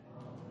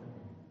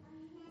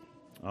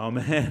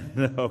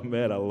Amen.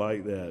 Amen. I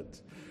like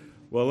that.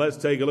 Well, let's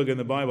take a look in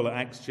the Bible at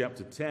Acts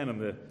chapter 10, and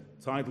the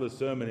title of the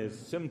sermon is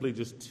simply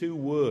just two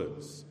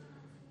words: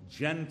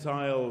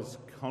 Gentiles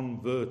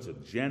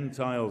Converted.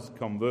 Gentiles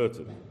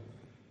Converted.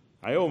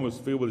 I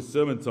almost feel with the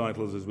sermon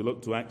titles as we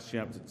look to Acts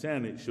chapter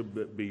 10, it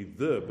should be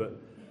but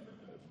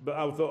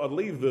I thought I'd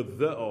leave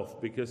the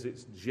off because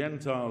it's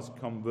Gentiles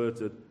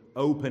Converted,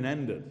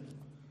 open-ended.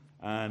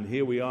 And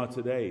here we are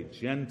today,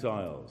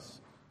 Gentiles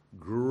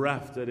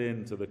grafted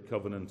into the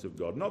covenant of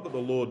God. Not that the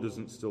Lord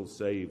doesn't still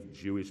save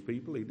Jewish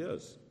people, he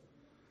does.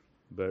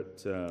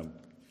 But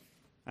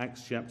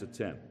Acts chapter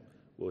 10.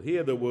 We'll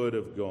hear the word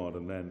of God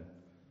and then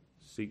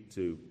seek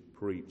to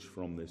preach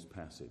from this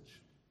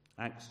passage.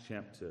 Acts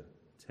chapter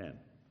 10.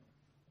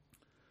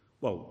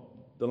 Well,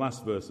 the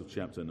last verse of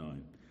chapter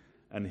 9.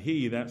 And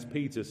he, that's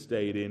Peter,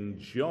 stayed in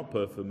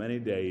Joppa for many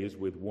days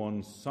with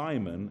one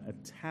Simon, a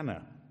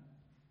tanner.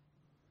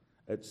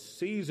 At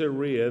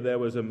Caesarea there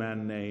was a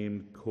man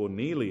named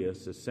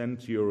Cornelius, a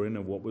centurion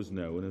of what was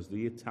known as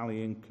the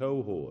Italian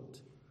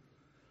cohort.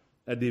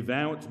 A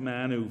devout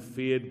man who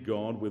feared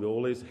God with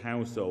all his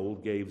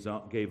household,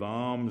 gave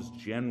alms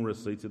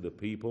generously to the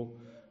people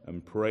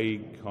and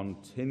prayed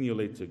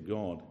continually to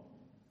God.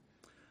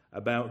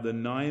 About the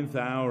 9th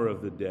hour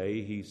of the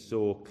day he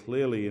saw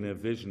clearly in a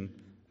vision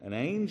an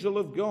angel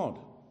of God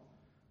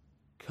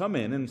come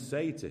in and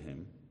say to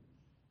him,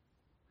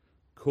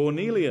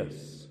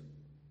 "Cornelius."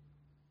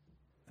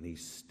 And he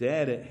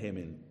stared at him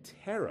in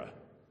terror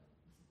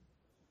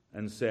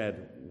and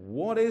said,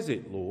 "What is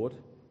it, Lord?"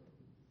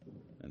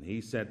 And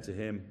he said to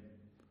him,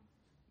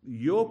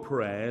 "Your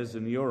prayers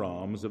and your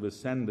alms have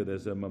ascended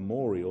as a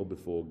memorial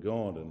before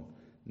God, and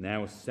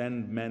now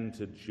send men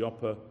to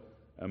Joppa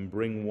and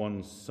bring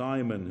one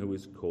Simon who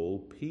is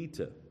called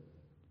Peter.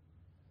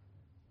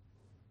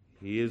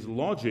 He is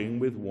lodging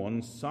with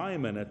one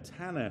Simon, a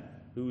tanner,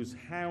 whose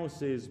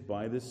house is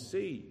by the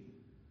sea."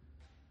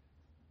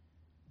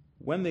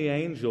 When the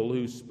angel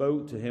who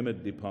spoke to him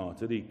had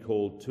departed, he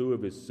called 2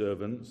 of his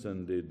servants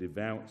and a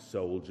devout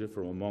soldier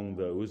from among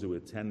those who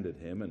attended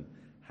him, and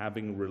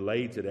having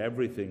related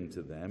everything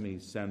to them, he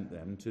sent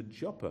them to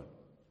Joppa.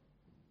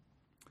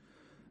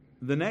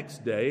 The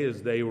next day,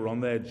 as they were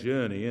on their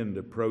journey and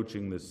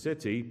approaching the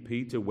city,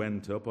 Peter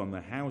went up on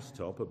the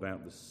housetop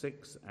about the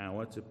 6th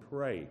hour to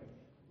pray.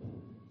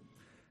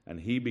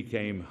 And he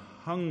became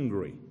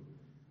hungry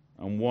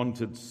and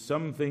wanted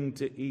something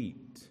to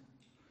eat.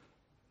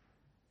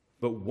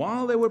 But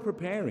while they were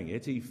preparing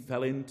it, he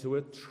fell into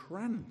a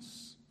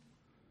trance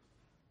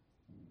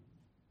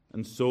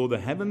and saw the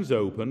heavens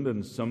opened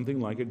and something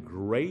like a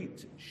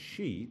great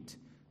sheet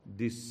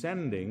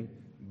descending,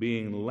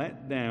 being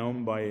let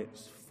down by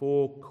its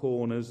 4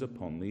 corners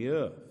upon the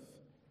earth.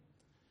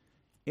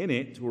 In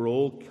it were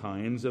all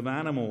kinds of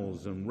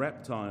animals and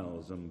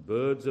reptiles and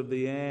birds of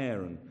the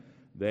air, and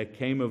there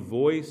came a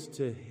voice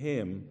to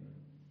him,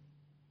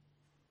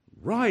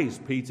 "Rise,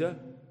 Peter,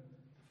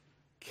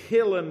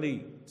 kill and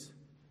eat."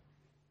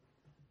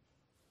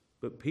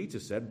 But Peter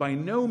said, "By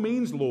no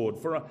means, Lord,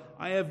 for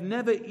I have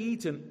never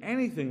eaten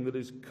anything that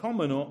is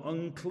common or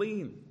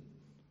unclean."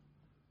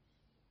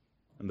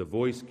 And the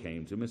voice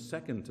came to him a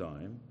second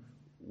time,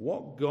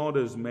 "What God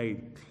has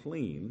made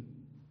clean,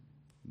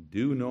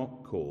 do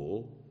not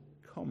call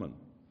common."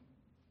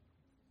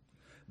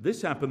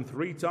 This happened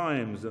 3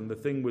 times, and the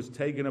thing was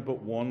taken up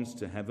at once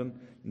to heaven.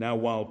 Now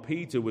while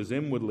Peter was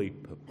inwardly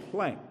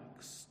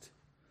perplexed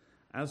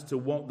as to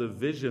what the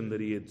vision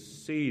that he had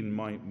seen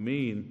might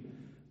mean,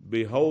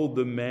 behold,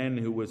 the men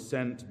who were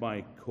sent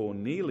by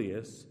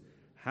Cornelius,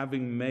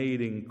 having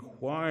made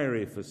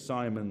inquiry for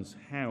Simon's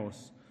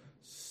house,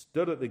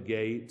 stood at the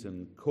gate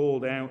and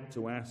called out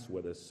to ask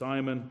whether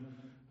Simon,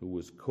 who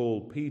was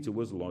called Peter,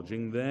 was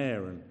lodging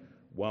there. And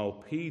while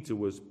Peter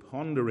was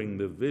pondering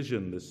the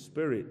vision, the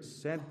Spirit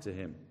said to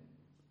him,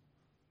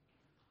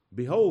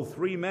 "Behold,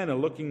 3 men are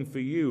looking for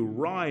you.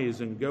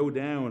 Rise and go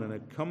down and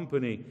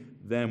accompany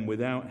them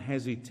without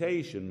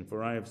hesitation,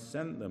 for I have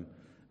sent them."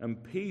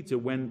 And Peter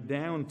went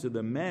down to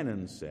the men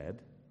and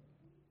said,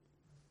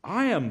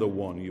 "I am the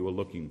one you are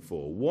looking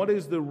for. What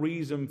is the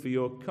reason for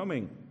your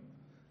coming?"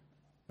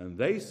 And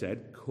they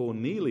said,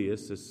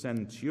 "Cornelius, a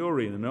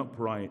centurion, an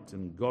upright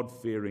and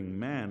God-fearing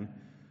man,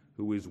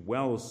 who is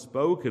well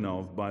spoken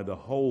of by the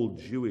whole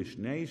Jewish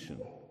nation,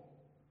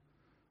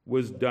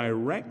 was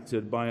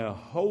directed by a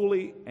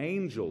holy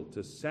angel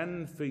to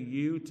send for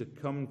you to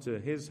come to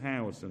his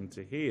house and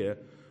to hear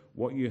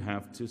what you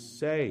have to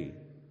say."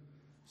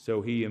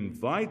 So he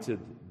invited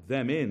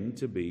them in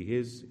to be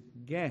his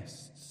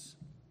guests.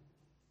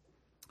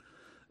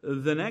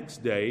 The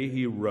next day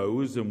he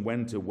rose and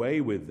went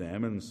away with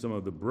them, and some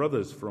of the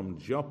brothers from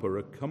Joppa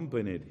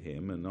accompanied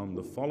him, and on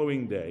the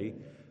following day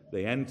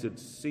they entered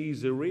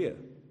Caesarea.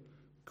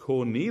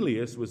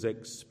 Cornelius was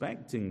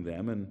expecting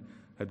them and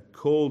had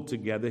called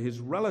together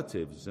his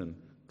relatives and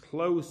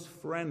close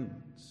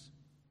friends.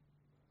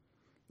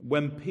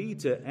 When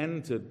Peter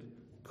entered,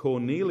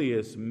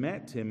 Cornelius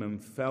met him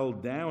and fell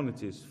down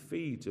at his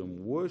feet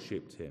and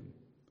worshipped him.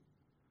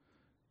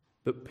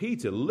 But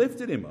Peter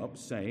lifted him up,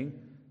 saying,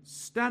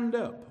 stand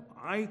up,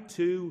 I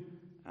too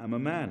am a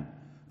man.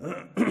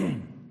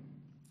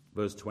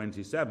 Verse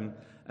 27,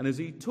 and as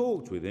he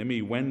talked with him,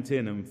 he went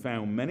in and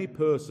found many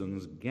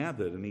persons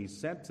gathered, and he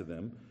said to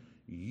them,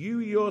 you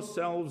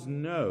yourselves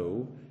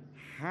know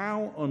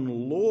how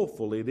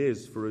unlawful it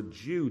is for a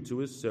Jew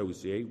to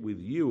associate with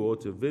you or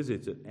to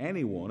visit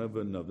anyone of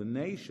another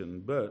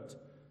nation, but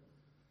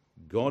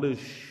God has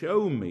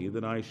shown me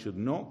that I should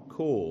not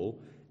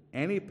call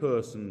any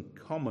person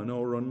common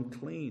or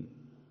unclean.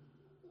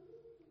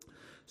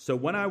 So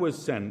when I was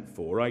sent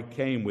for, I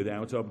came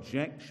without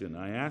objection.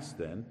 I asked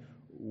then,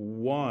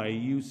 why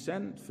you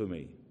sent for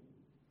me?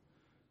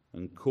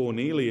 And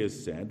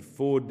Cornelius said,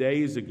 4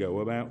 days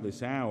ago, about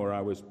this hour,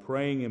 I was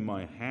praying in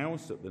my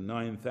house at the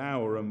 9th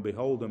hour, and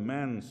behold, a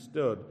man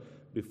stood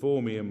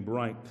before me in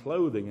bright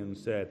clothing and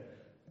said,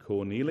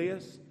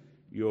 Cornelius,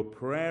 your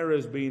prayer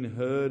has been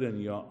heard,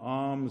 and your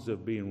alms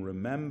have been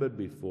remembered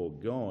before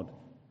God.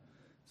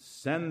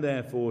 Send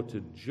therefore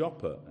to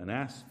Joppa and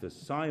ask for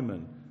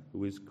Simon,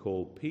 who is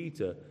called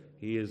Peter.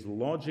 He is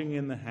lodging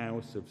in the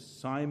house of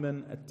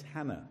Simon a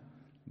tanner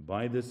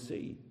by the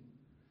sea.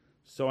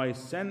 So I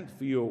sent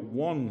for you at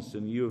once,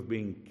 and you have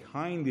been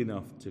kind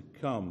enough to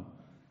come.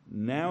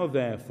 Now,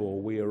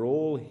 therefore, we are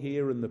all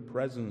here in the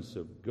presence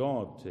of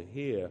God to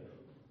hear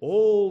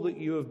all that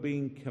you have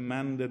been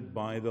commanded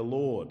by the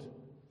Lord.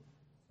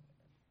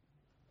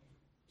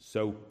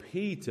 So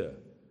Peter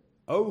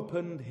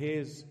opened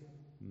his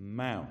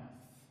mouth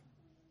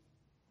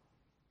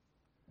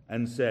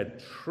and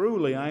said,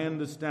 truly I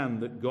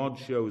understand that God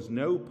shows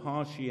no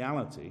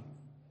partiality,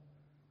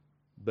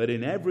 but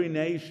in every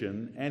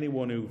nation,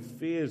 anyone who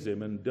fears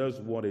him and does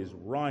what is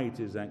right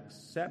is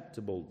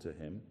acceptable to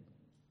him.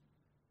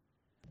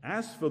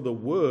 As for the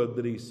word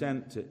that he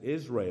sent to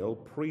Israel,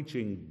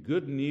 preaching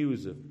good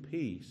news of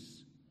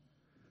peace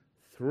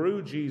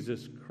through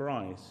Jesus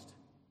Christ,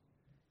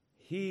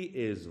 he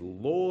is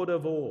Lord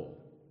of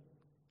all.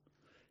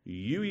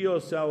 You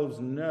yourselves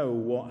know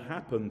what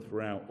happened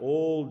throughout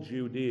all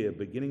Judea,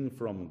 beginning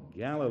from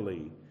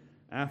Galilee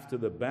after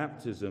the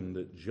baptism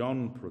that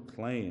John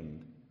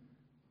proclaimed,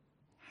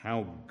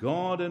 how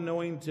God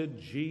anointed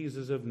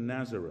Jesus of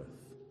Nazareth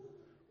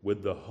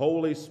with the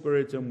Holy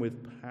Spirit and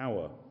with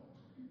power.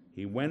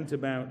 He went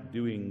about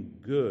doing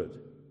good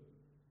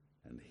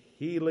and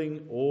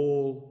healing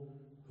all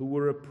who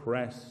were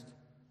oppressed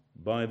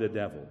by the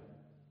devil,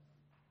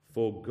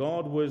 for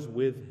God was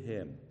with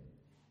him.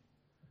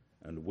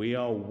 And we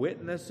are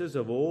witnesses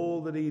of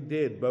all that he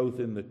did, both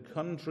in the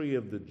country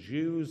of the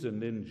Jews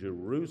and in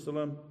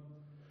Jerusalem.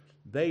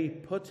 They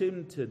put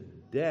him to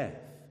death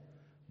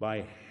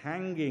by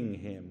hanging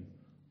him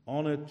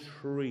on a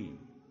tree.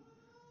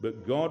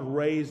 But God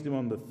raised him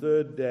on the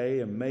third day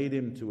and made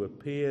him to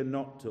appear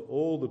not to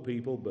all the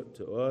people, but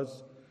to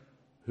us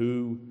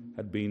who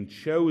had been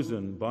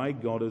chosen by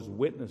God as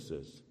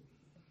witnesses,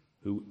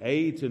 who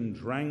ate and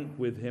drank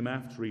with him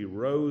after he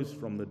rose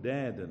from the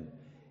dead. And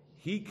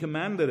he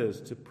commanded us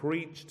to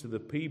preach to the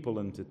people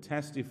and to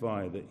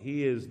testify that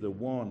he is the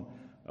one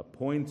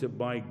appointed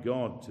by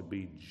God to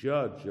be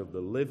judge of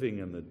the living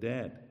and the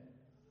dead.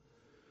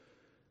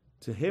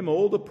 To him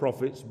all the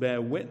prophets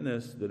bear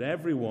witness that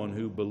everyone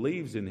who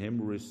believes in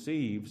him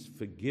receives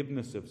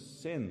forgiveness of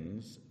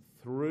sins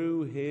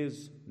through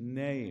his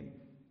name.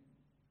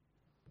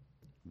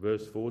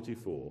 Verse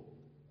 44.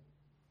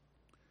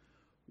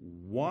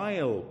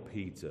 While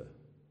Peter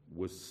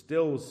was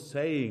still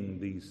saying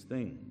these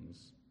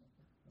things,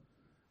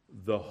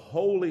 the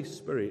Holy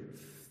Spirit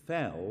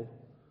fell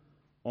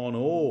on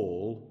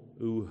all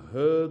who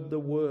heard the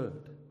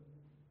word.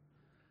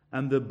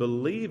 And the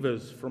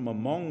believers from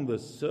among the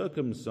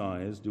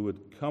circumcised who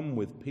had come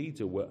with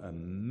Peter were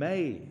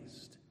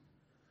amazed,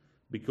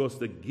 because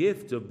the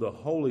gift of the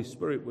Holy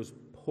Spirit was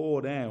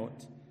poured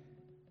out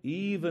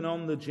even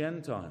on the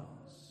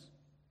Gentiles.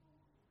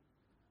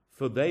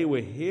 For they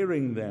were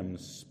hearing them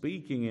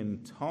speaking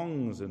in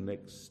tongues and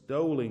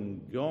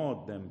extolling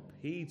God. Then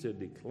Peter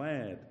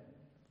declared,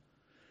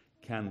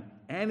 can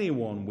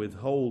anyone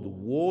withhold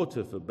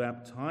water for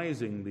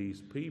baptizing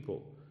these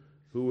people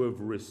who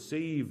have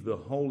received the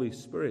Holy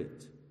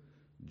Spirit,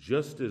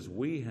 just as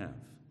we have?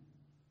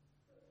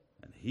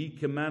 And he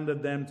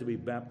commanded them to be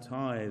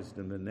baptized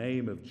in the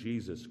name of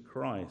Jesus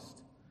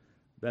Christ.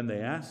 Then they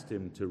asked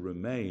him to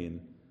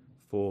remain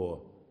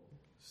for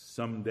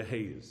some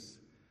days.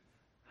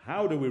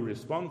 How do we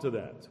respond to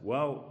that?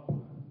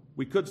 Well,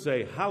 we could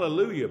say,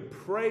 hallelujah,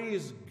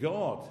 praise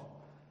God,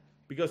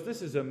 because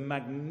this is a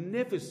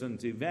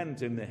magnificent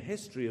event in the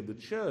history of the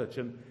church,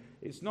 and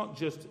it's not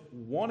just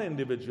one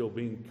individual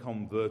being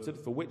converted,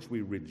 for which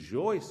we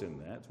rejoice in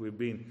that. We've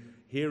been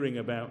hearing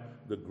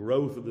about the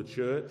growth of the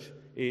church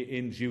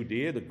in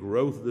Judea, the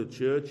growth of the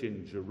church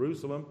in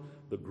Jerusalem,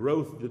 the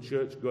growth of the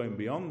church going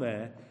beyond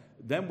there.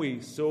 Then we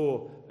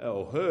saw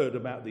or heard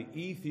about the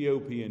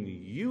Ethiopian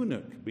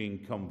eunuch being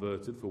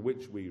converted, for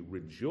which we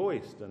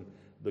rejoiced, and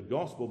the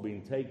gospel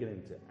being taken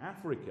into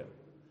Africa.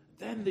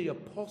 Then the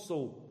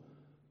apostle,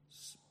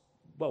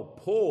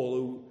 Paul,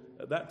 who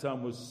at that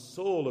time was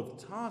Saul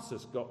of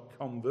Tarsus, got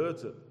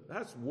converted.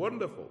 That's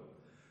wonderful.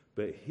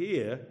 But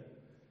here,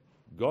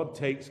 God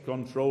takes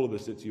control of the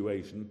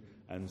situation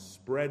and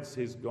spreads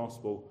his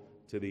gospel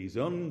to these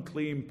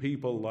unclean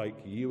people like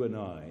you and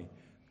I,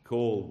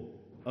 called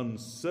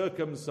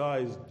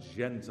uncircumcised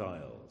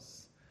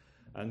Gentiles.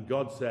 And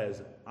God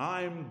says,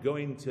 I'm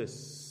going to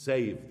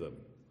save them.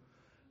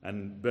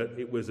 But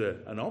it was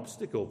an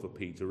obstacle for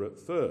Peter at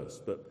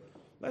first. But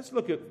let's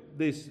look at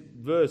this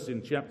verse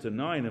in chapter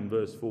 9 and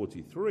verse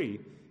 43.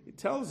 It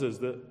tells us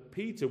that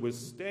Peter was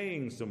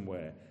staying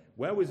somewhere.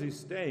 Where was he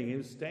staying? He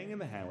was staying in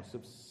the house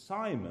of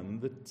Simon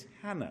the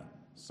tanner.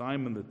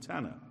 Simon the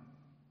tanner.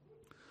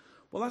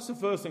 Well, that's the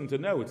first thing to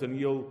note, and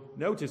you'll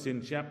notice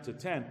in chapter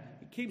 10,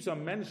 it keeps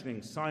on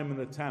mentioning Simon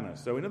the tanner.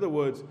 So in other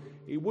words,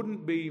 he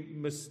wouldn't be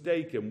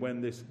mistaken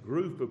when this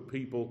group of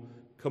people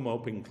come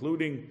up,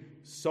 including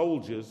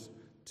soldiers,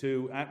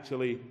 to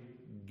actually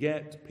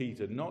get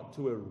Peter, not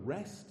to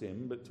arrest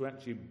him, but to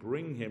actually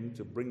bring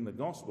the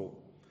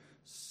gospel.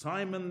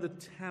 Simon the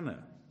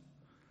tanner.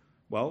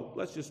 Well,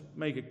 let's just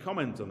make a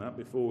comment on that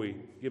before we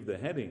give the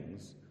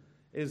headings,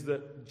 is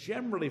that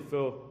generally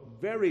for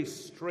very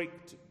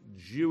strict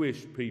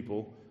Jewish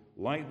people,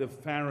 like the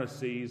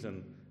Pharisees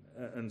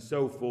and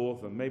so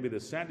forth, and maybe the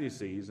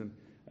Sadducees, and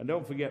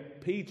don't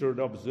forget, Peter had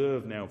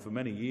observed now for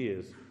many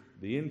years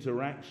the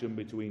interaction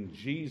between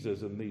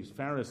Jesus and these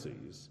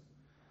Pharisees.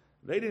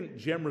 They didn't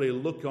generally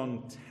look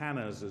on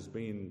tanners as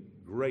being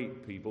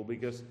great people,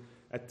 because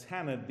a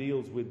tanner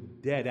deals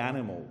with dead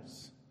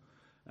animals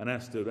and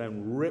has to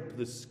then rip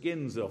the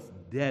skins off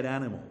dead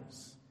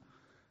animals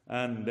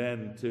and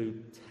then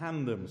to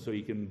tan them so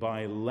you can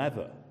buy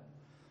leather.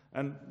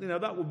 And,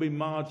 that would be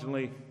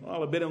marginally,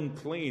 a bit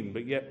unclean.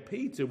 But yet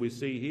Peter, we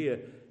see here,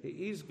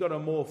 he's got a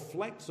more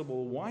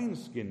flexible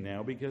wineskin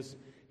now, because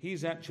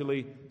he's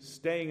actually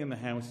staying in the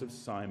house of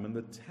Simon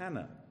the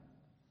tanner.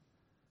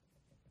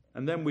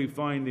 And then we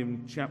find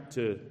in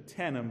chapter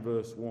 10 and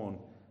verse 1,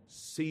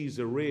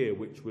 Caesarea,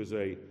 which was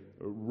a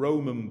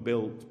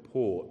Roman-built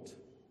port.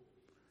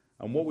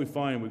 And what we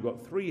find, we've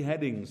got three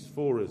headings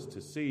for us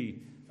to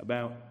see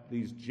about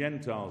these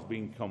Gentiles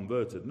being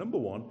converted. Number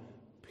one,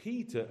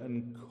 Peter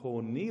and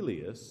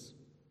Cornelius,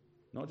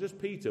 not just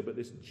Peter, but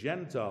this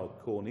Gentile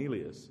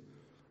Cornelius,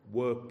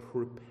 were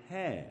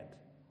prepared.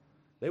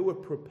 They were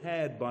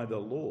prepared by the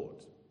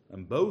Lord,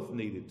 and both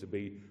needed to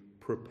be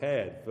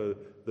prepared for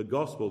the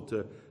gospel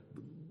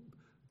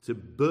to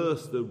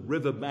burst the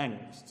river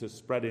banks to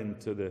spread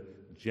into the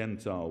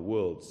Gentile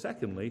world.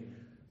 Secondly,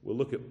 we'll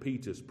look at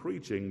Peter's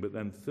preaching, but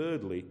then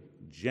thirdly,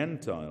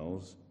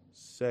 Gentiles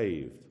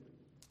saved.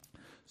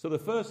 So the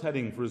first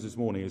heading for us this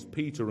morning is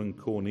Peter and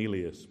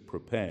Cornelius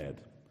prepared.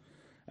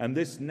 And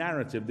this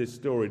narrative, this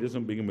story,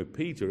 doesn't begin with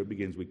Peter, it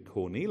begins with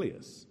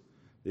Cornelius.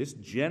 This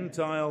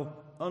Gentile,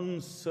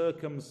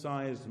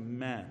 uncircumcised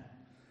man,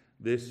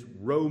 this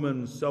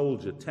Roman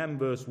soldier. 10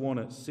 verse 1,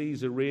 at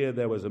Caesarea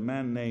there was a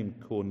man named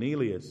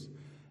Cornelius,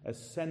 a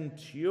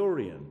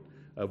centurion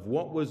of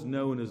what was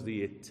known as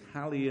the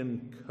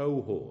Italian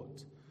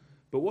cohort.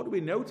 But what do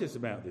we notice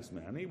about this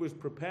man? He was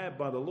prepared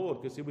by the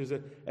Lord because he was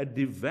a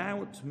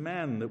devout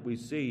man that we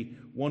see,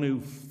 one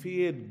who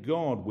feared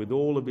God with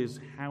all of his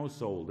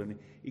household, and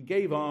he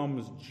gave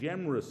alms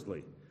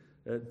generously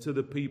to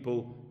the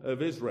people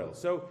of Israel.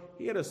 So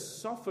he had a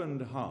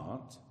softened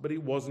heart, but he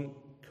wasn't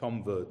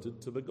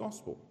converted to the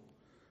gospel.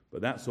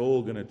 But that's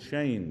all going to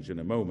change in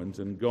a moment,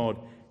 and God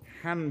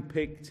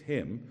handpicked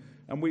him.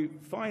 And we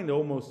find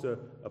almost a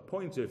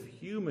point of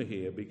humor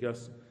here,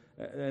 because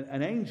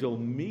an angel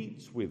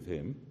meets with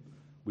him.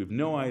 We've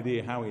no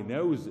idea how he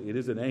knows it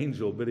is an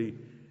angel, but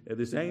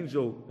this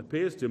angel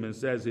appears to him and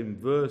says in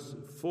verse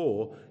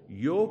 4,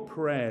 "Your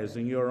prayers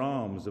and your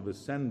alms have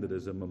ascended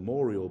as a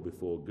memorial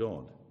before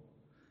God.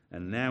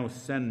 And now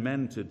send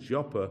men to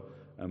Joppa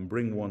and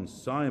bring one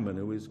Simon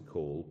who is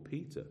called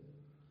Peter."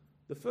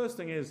 The first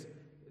thing is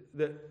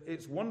that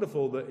it's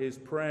wonderful that his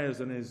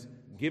prayers and his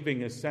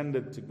giving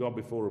ascended to God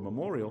before a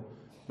memorial,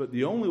 but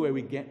the only way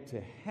we get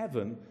to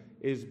heaven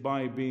is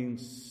by being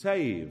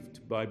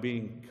saved, by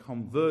being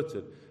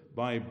converted,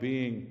 by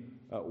being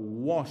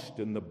washed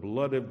in the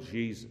blood of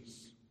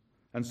Jesus.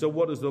 And so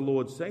what does the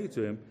Lord say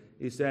to him?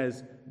 He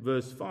says,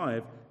 verse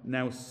 5,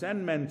 "Now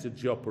send men to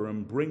Joppa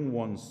and bring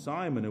one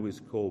Simon who is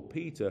called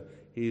Peter.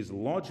 He is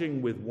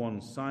lodging with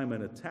one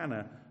Simon a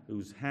tanner,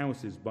 whose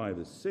house is by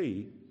the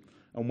sea."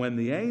 And when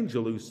the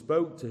angel who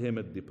spoke to him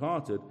had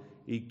departed,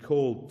 he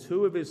called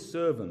two of his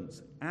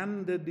servants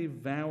and a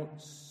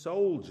devout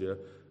soldier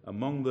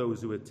among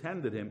those who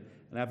attended him,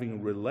 and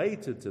having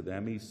related to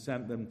them, he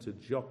sent them to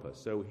Joppa.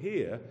 So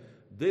here,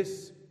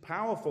 this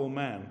powerful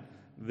man,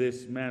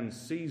 this man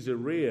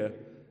Caesarea,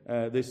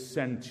 this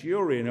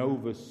centurion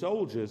over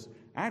soldiers,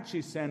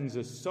 actually sends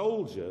a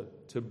soldier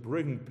to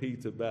bring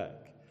Peter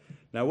back.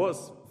 Now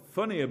what's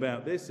funny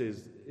about this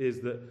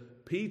is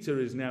that Peter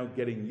is now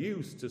getting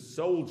used to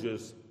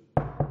soldiers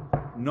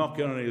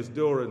knocking on his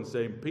door and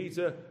saying,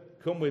 "Peter,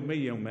 come with me,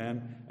 young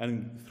man,"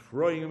 and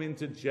throwing him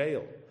into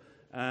jail.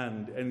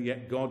 And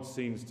yet God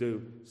seems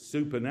to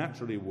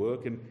supernaturally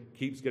work and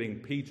keeps getting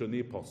Peter and the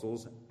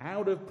apostles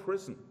out of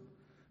prison.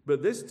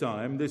 But this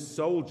time, this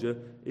soldier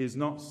is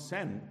not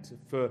sent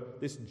for,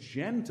 this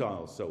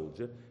Gentile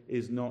soldier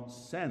is not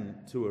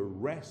sent to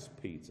arrest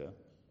Peter.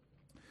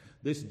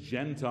 This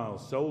Gentile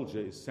soldier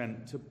is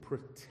sent to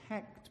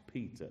protect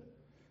Peter,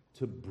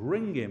 to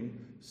bring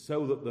him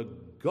so that the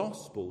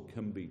gospel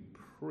can be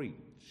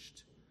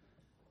preached.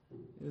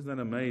 Isn't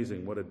that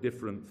amazing? What a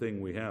different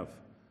thing we have.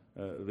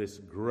 This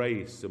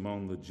grace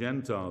among the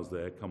Gentiles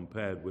there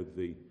compared with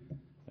the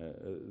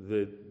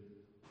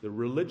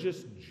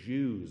religious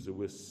Jews who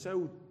were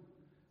so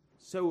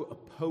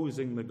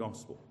opposing the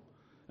gospel.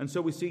 And so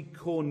we see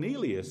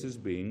Cornelius as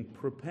being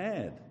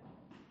prepared.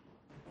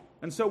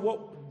 And so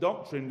what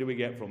doctrine do we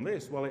get from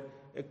this? Well,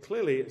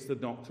 clearly it's the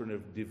doctrine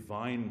of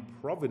divine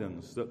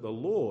providence, that the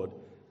Lord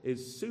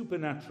is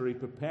supernaturally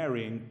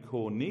preparing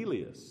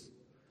Cornelius.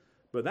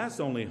 But that's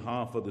only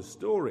half of the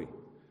story,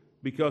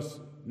 because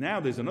now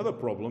there's another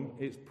problem.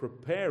 It's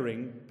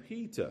preparing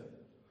Peter.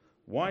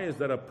 Why is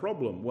that a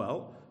problem?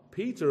 Well,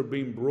 Peter had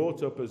been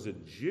brought up as a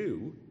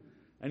Jew,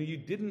 and you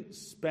didn't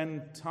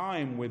spend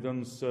time with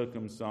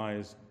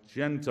uncircumcised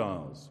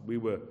Gentiles. We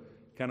were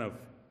kind of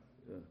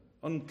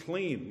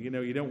unclean.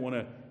 You don't want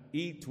to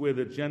eat with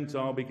a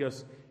Gentile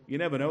because you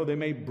never know, they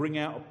may bring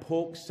out a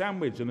pork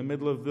sandwich in the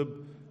middle of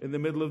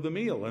the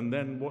meal, and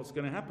then what's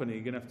going to happen?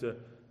 You're going to have to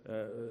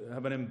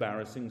have an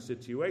embarrassing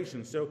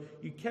situation. So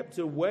you kept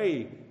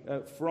away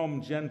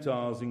from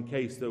Gentiles in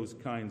case those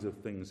kinds of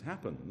things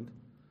happened.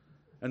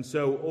 And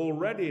so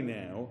already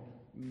now,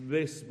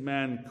 this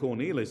man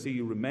Cornelius, he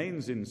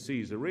remains in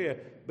Caesarea,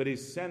 but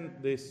he's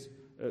sent this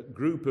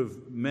group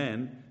of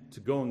men to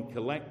go and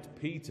collect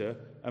Peter,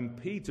 and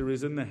Peter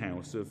is in the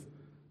house of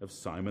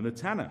Simon the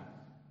tanner.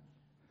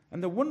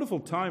 And the wonderful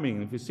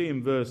timing, if you see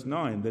in verse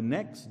 9, the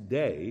next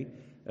day,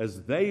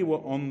 as they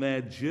were on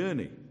their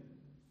journey,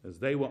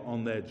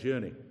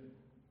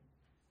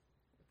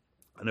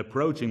 and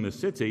approaching the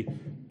city,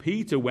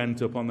 Peter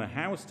went up on the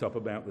housetop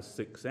about the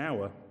 6th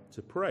hour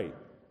to pray.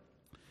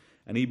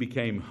 And he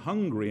became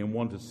hungry and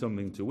wanted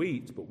something to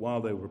eat, but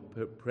while they were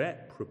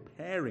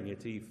preparing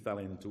it, he fell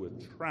into a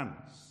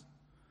trance.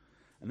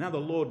 And now the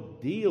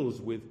Lord deals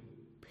with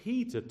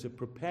Peter to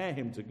prepare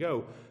him to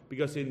go,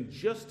 because in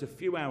just a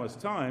few hours'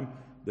 time,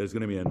 there's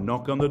going to be a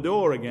knock on the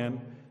door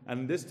again,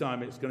 and this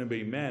time it's going to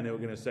be men who are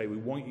going to say, we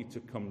want you to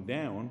come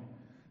down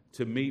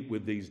to meet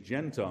with these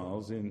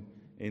Gentiles in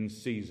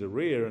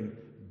Caesarea. And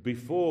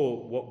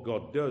before what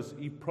God does,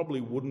 he probably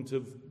wouldn't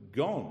have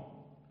gone.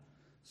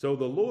 So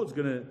the Lord's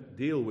going to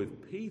deal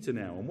with Peter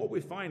now. And what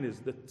we find is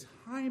the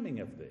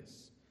timing of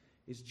this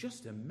is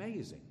just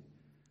amazing.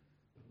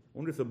 I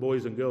wonder if the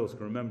boys and girls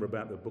can remember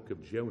about the book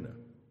of Jonah.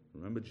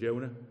 Remember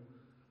Jonah?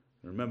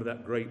 Remember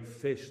that great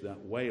fish,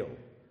 that whale?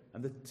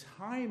 And the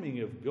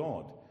timing of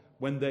God,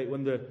 when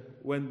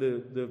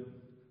the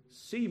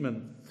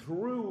seamen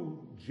threw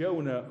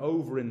Jonah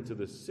over into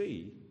the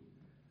sea,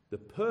 the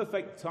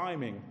perfect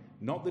timing,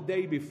 not the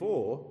day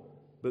before,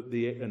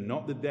 and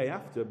not the day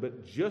after,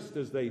 but just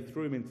as they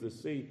threw him into the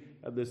sea,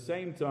 at the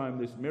same time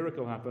this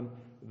miracle happened,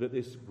 that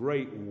this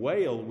great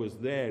whale was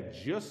there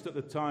just at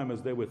the time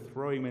as they were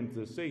throwing him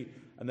into the sea,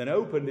 and then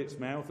opened its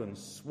mouth and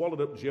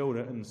swallowed up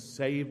Jonah and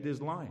saved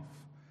his life.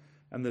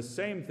 And the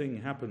same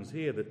thing happens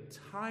here. The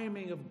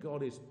timing of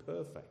God is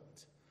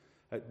perfect.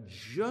 At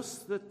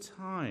just the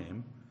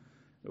time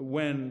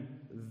when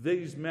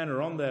these men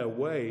are on their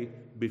way,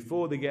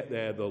 before they get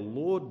there, the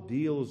Lord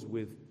deals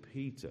with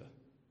Peter.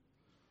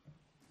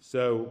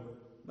 So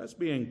let's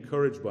be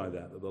encouraged by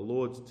that the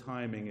Lord's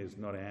timing is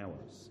not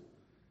ours.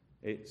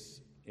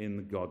 It's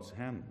in God's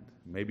hand.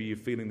 Maybe you're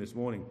feeling this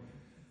morning,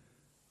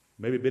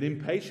 maybe a bit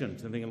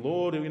impatient and thinking,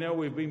 Lord,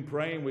 we've been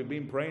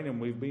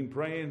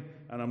praying,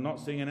 and I'm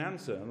not seeing an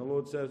answer. And the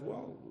Lord says,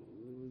 well,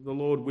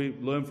 we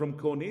learn from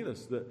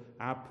Cornelius that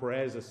our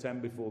prayers are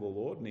sent before the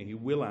Lord, and he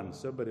will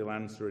answer, but he'll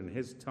answer in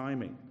his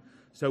timing.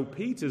 So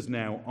Peter's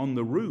now on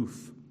the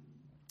roof,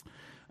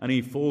 and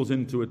he falls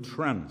into a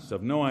trance.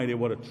 I've no idea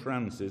what a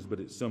trance is, but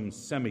it's some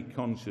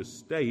semi-conscious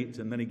state,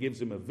 and then he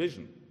gives him a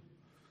vision.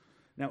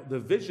 Now, the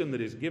vision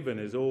that is given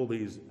is all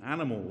these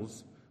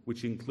animals,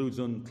 which includes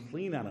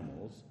unclean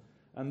animals,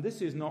 and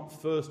this is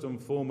not first and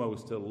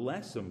foremost a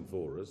lesson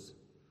for us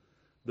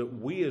that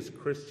we as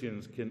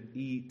Christians can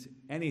eat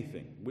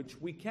anything, which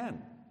we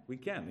can. We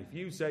can. If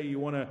you say you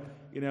want to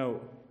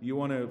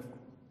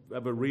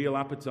have a real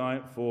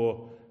appetite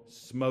for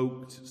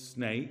smoked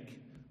snake,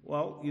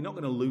 well, you're not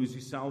going to lose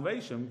your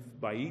salvation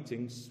by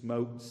eating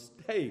smoked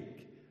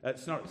steak.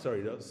 Not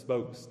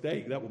smoked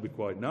steak. That would be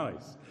quite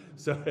nice.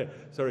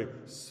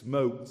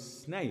 Smoked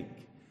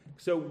snake.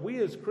 So we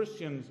as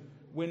Christians,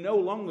 we're no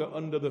longer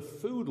under the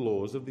food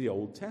laws of the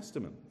Old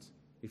Testament.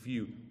 If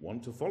you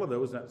want to follow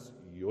those, that's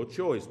your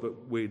choice, but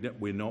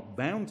we're not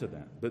bound to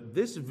that. But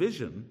this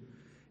vision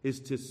is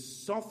to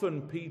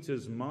soften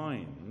Peter's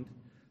mind,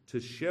 to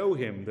show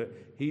him that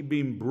he'd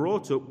been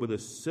brought up with a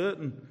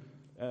certain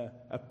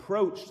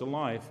approach to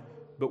life,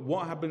 but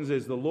what happens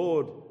is the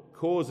Lord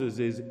causes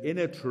his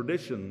inner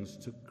traditions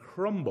to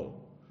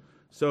crumble.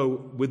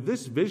 So with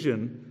this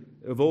vision,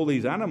 of all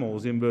these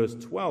animals in verse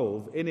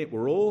 12, in it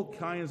were all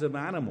kinds of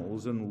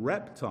animals and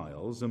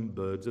reptiles and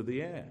birds of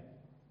the air.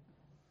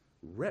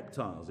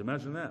 Reptiles,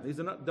 imagine that. These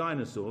are not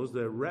dinosaurs,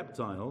 they're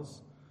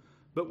reptiles.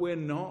 But we're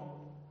not,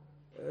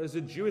 as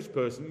a Jewish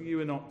person, you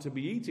are not to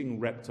be eating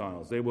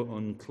reptiles. They were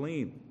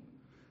unclean.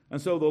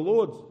 And so the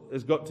Lord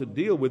has got to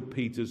deal with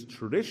Peter's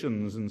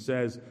traditions and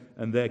says,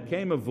 and there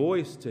came a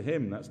voice to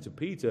him, that's to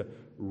Peter,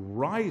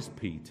 rise,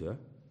 Peter,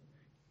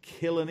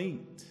 kill and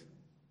eat.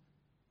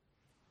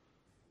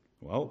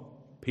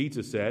 Well,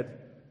 Peter said,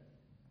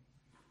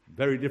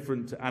 very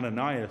different to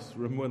Ananias.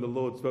 Remember when the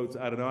Lord spoke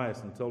to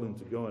Ananias and told him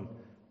to go and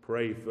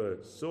pray for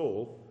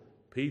Saul?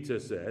 Peter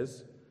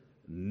says,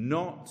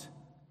 not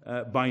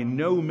by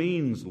no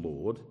means,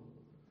 Lord,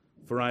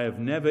 for I have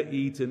never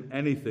eaten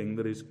anything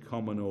that is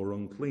common or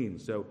unclean.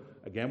 So,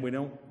 again, we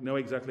don't know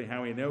exactly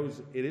how he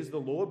knows it is the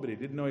Lord, but he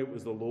did know it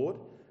was the Lord.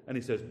 And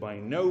he says, by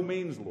no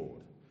means,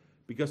 Lord,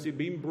 because he'd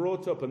been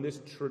brought up and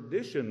this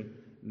tradition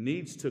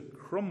needs to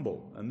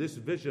crumble. And this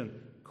vision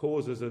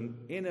causes an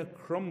inner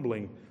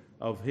crumbling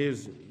of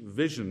his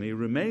vision. He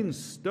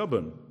remains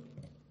stubborn.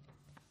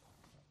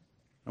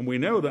 And we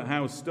know that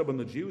how stubborn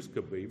the Jews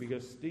could be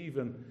because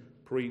Stephen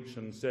preached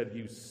and said,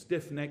 you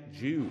stiff-necked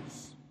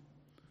Jews.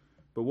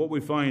 But what we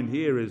find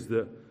here is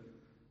that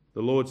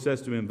the Lord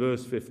says to him in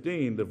verse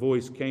 15, the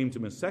voice came to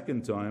him a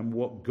second time,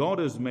 what God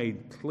has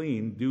made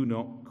clean, do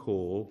not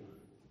call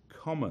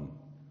common.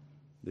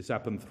 This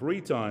happened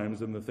 3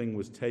 times, and the thing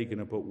was taken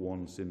up at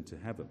once into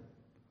heaven.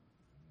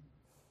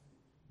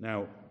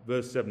 Now,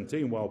 verse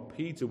 17, while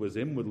Peter was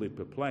inwardly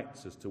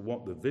perplexed as to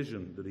what the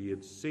vision that he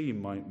had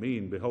seen might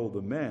mean, behold,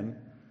 the men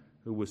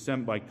who were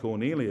sent by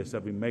Cornelius,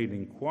 having made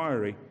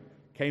inquiry,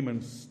 came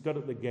and stood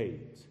at the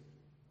gate.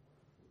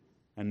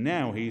 And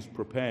now he's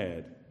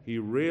prepared. He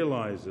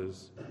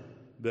realizes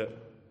that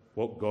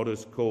what God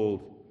has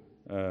called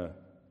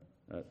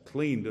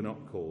clean, do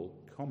not call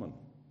common.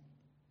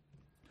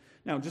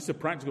 Now, just a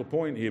practical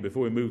point here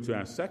before we move to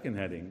our second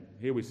heading.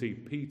 Here we see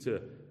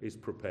Peter is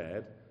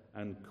prepared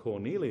and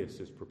Cornelius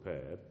is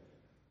prepared.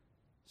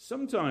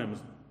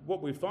 Sometimes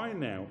what we find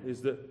now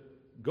is that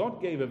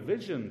God gave a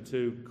vision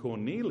to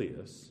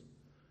Cornelius,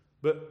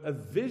 but a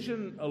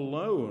vision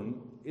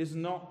alone is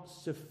not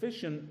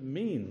sufficient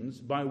means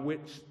by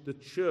which the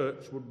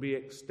church would be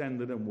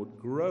extended and would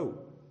grow.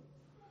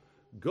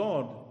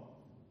 God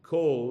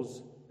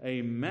calls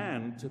a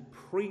man to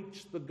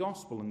preach the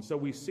gospel, and so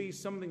we see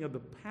something of the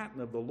pattern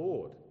of the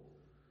Lord.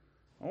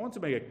 I want to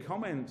make a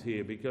comment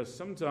here because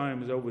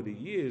sometimes over the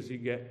years you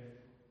get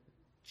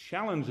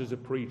challenged as a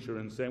preacher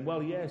and saying,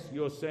 well, yes,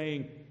 you're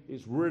saying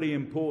it's really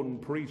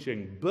important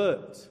preaching,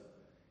 but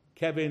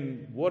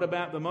Kevin, what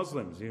about the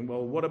Muslims?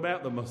 Well, what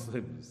about the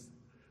Muslims?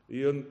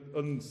 The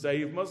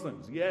unsaved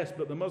Muslims? Yes,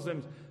 but the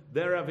Muslims,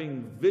 they're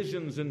having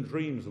visions and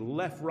dreams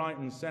left, right,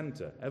 and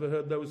center. Ever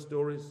heard those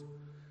stories?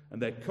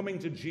 And they're coming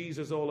to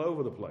Jesus all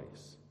over the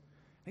place.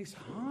 And it's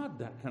hard,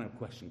 that kind of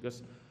question,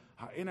 because,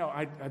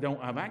 I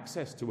don't have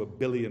access to 1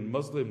 billion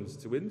Muslims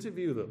to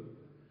interview them.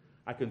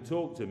 I can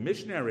talk to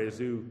missionaries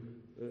who,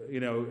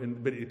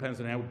 but it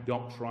depends on how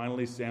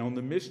doctrinally sound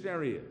the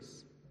missionary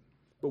is.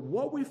 But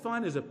what we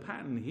find as a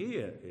pattern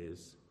here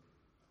is,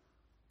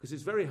 because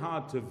it's very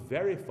hard to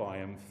verify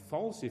and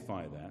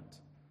falsify that,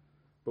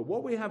 but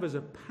what we have as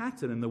a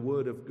pattern in the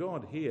Word of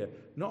God here,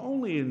 not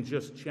only in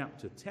just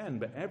chapter 10,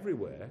 but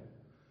everywhere,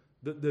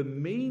 that the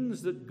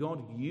means that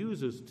God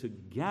uses to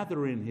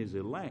gather in his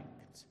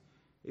elect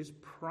is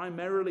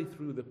primarily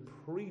through the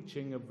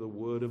preaching of the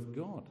Word of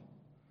God.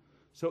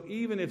 So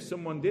even if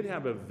someone did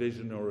have a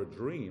vision or a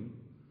dream,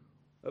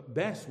 at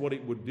best what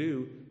it would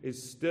do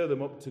is stir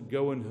them up to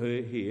go and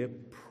hear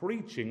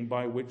preaching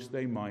by which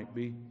they might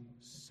be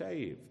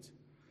saved.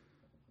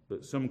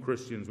 But some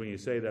Christians, when you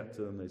say that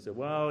to them, they say,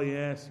 well,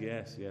 yes.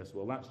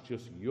 Well, that's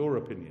just your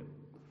opinion.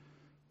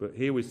 But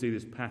here we see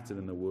this pattern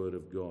in the Word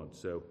of God.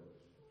 So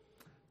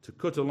to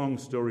cut a long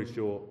story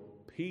short,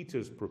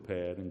 Peter's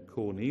prepared and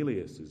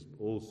Cornelius is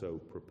also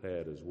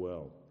prepared as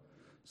well.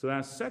 So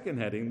our second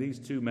heading, these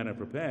 2 men are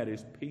prepared,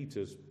 is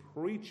Peter's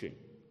preaching.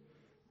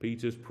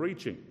 Peter's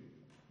preaching.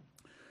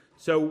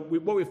 So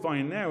what we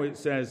find now, it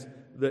says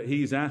that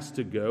he's asked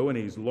to go and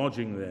he's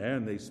lodging there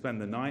and they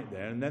spend the night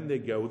there and then they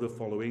go the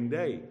following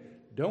day.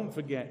 Don't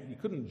forget, you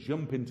couldn't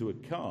jump into a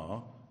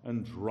car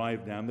and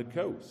drive down the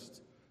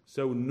coast.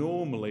 So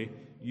normally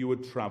you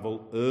would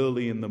travel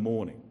early in the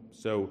morning.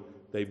 So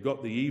they've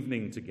got the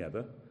evening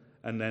together,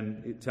 and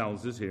then it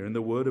tells us here in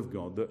the Word of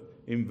God that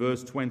in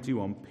verse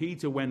 21,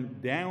 Peter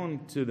went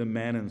down to the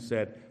men and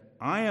said,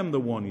 I am the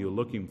one you're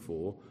looking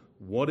for.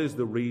 What is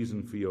the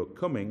reason for your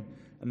coming?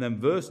 And then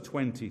verse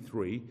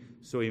 23,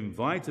 so he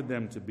invited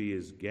them to be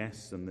his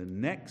guests, and the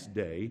next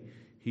day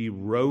he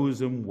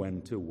rose and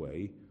went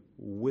away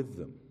with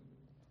them.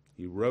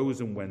 He rose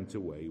and went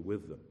away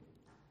with them.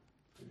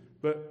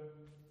 But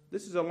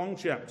this is a long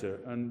chapter,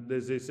 and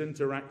there's this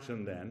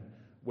interaction then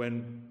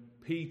when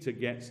Peter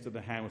gets to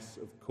the house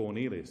of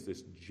Cornelius,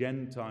 this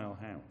Gentile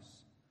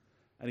house.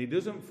 And he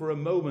doesn't for a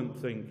moment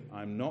think,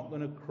 I'm not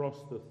going to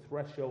cross the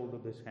threshold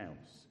of this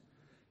house.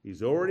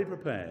 He's already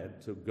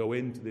prepared to go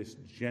into this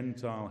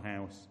Gentile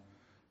house,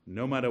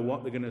 no matter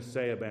what they're going to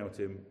say about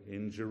him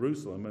in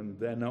Jerusalem, and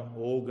they're not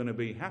all going to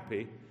be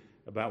happy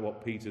about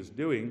what Peter's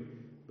doing,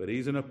 but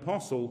he's an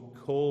apostle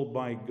called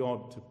by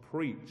God to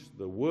preach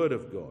the word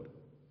of God.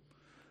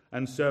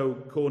 And so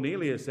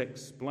Cornelius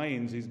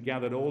explains he's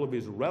gathered all of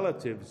his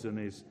relatives and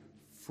his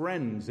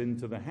friends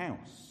into the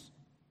house.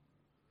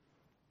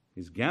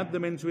 He's gathered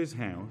them into his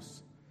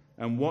house,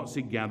 and what's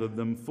he gathered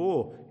them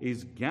for?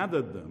 He's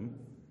gathered them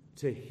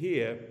to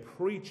hear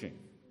preaching.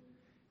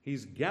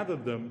 He's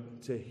gathered them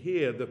to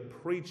hear the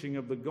preaching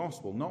of the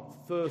gospel,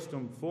 not first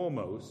and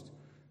foremost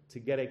to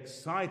get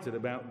excited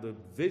about the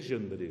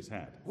vision that he's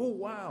had. Oh,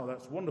 wow,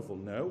 that's wonderful.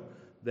 No,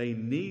 they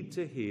need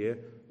to hear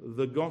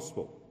the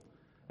gospel.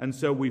 And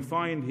so we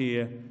find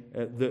here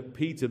that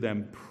Peter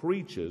then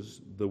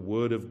preaches the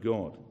word of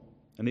God.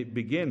 And it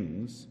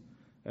begins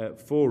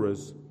for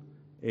us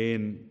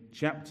in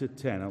chapter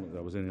 10. I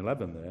was in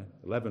 11 there.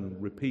 11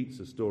 repeats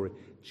the story.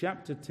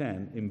 Chapter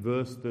 10 in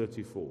verse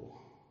 34.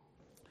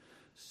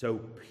 So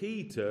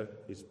Peter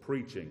is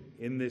preaching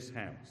in this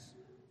house.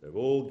 They've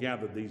all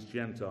gathered, these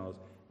Gentiles,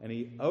 and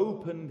he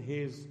opened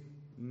his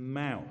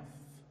mouth,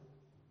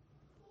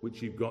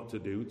 which you've got to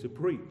do to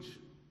preach.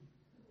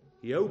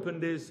 He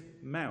opened his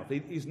mouth.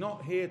 He's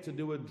not here to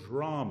do a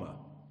drama.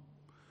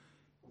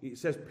 It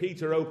says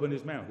Peter opened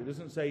his mouth. It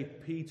doesn't say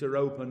Peter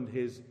opened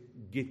his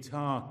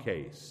guitar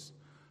case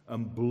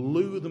and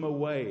blew them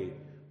away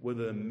with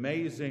an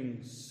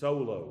amazing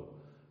solo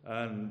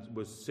and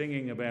was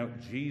singing about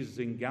Jesus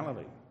in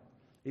Galilee.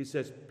 It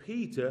says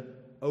Peter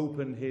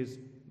opened his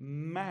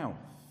mouth.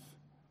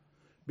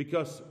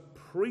 Because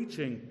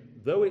preaching,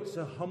 though it's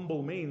a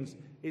humble means,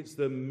 it's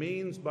the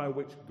means by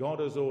which God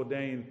has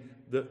ordained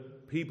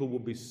that people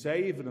would be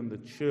saved and the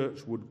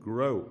church would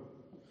grow.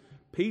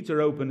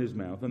 Peter opened his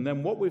mouth, and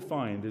then what we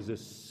find is a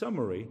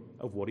summary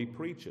of what he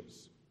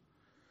preaches.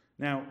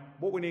 Now,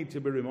 what we need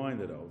to be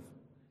reminded of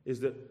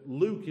is that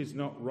Luke is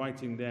not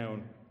writing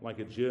down, like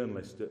a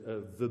journalist,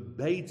 a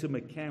verbatim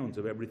account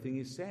of everything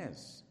he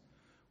says.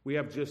 We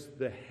have just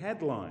the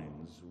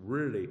headlines,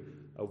 really,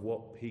 of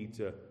what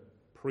Peter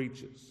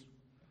preaches.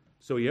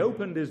 So he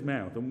opened his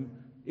mouth, and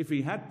if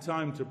he had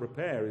time to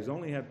prepare, he's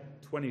only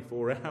had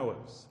 24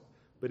 hours.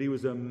 But he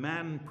was a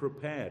man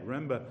prepared.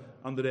 Remember,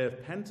 on the day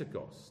of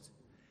Pentecost,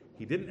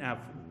 he didn't have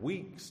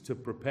weeks to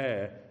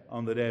prepare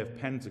on the day of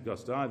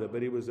Pentecost either,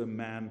 but he was a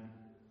man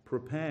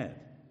prepared.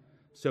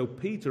 So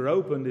Peter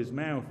opened his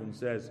mouth and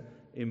says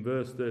in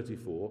verse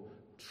 34,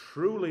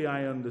 "Truly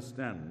I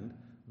understand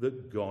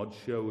that God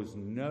shows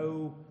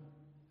no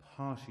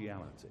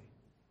partiality."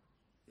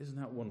 Isn't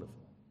that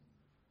wonderful?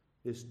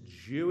 This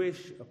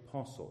Jewish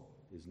apostle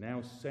is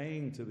now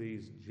saying to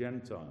these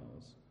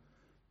Gentiles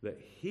that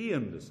he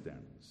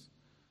understands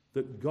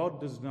that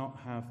God does not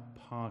have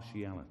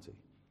partiality.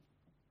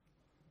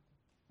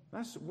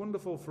 That's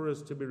wonderful for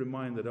us to be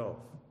reminded of.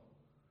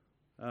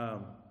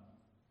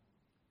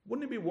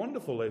 Wouldn't it be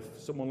wonderful if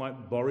someone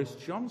like Boris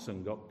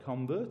Johnson got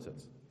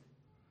converted?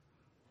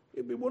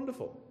 It'd be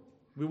wonderful.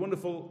 It'd be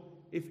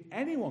wonderful if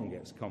anyone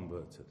gets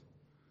converted.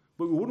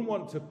 But we wouldn't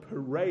want to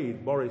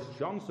parade Boris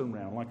Johnson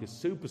around like a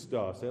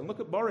superstar, saying, "Look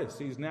at Boris,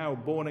 he's now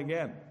born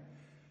again."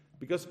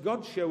 Because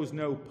God shows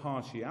no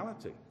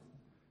partiality.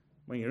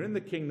 When you're in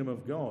the kingdom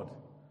of God,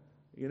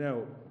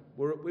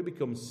 we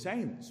become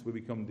saints, we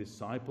become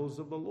disciples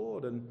of the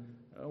Lord, and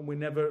we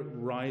never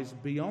rise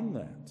beyond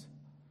that.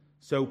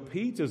 So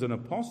Peter's an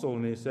apostle,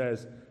 and he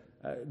says,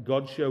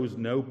 God shows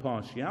no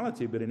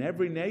partiality, but in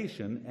every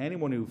nation,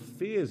 anyone who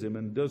fears him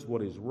and does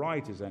what is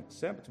right is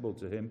acceptable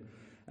to him.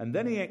 And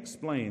then he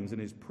explains in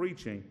his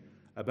preaching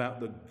about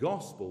the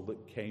gospel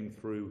that came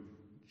through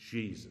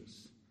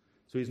Jesus.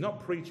 So he's not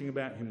preaching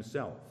about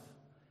himself.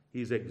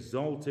 He's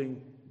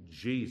exalting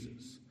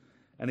Jesus.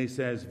 And he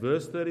says,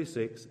 verse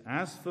 36,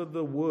 "As for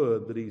the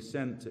word that he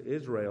sent to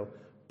Israel,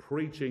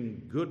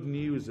 preaching good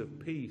news of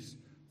peace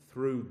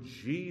through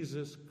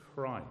Jesus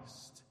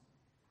Christ."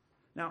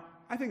 Now,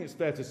 I think it's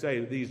fair to say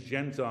that these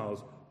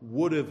Gentiles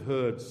would have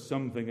heard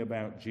something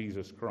about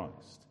Jesus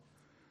Christ.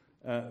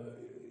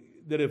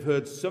 That have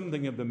heard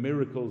something of the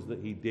miracles that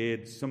he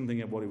did,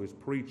 something of what he was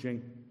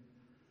preaching.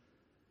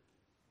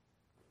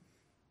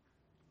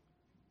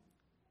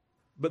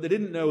 But they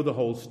didn't know the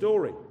whole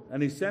story.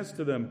 And he says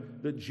to them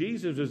that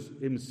Jesus is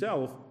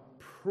himself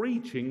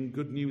preaching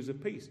good news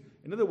of peace.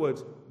 In other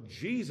words,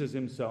 Jesus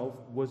himself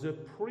was a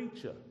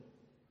preacher.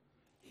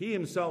 He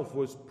himself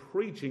was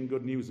preaching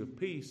good news of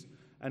peace.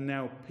 And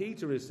now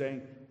Peter is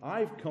saying,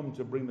 I've come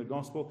to bring the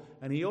gospel.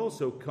 And he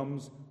also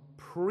comes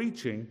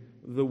preaching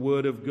the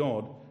word of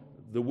God.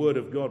 The word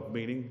of God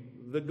meaning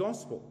the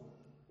gospel.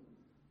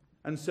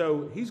 And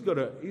so he's got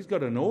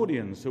an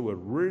audience who are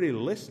really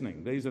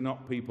listening. These are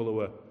not people who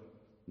are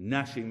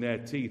gnashing their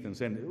teeth and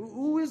saying,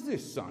 "Who is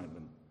this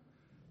Simon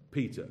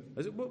Peter?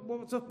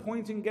 What's the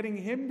point in getting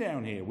him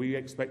down here? We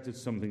expected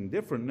something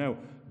different." No,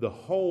 the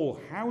whole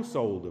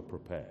household are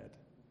prepared.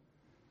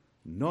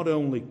 Not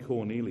only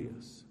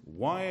Cornelius.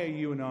 Why are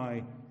you and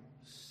I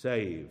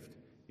saved?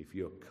 If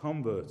you're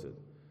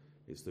converted,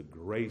 it's the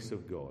grace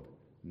of God.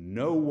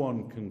 No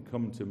one can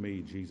come to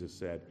me, Jesus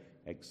said,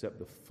 except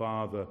the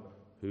Father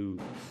who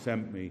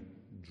sent me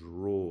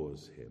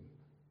draws him.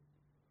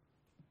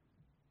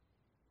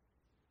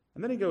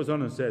 And then he goes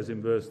on and says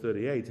in verse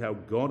 38 how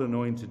God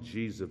anointed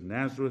Jesus of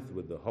Nazareth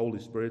with the Holy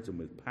Spirit and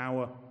with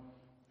power.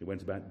 He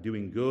went about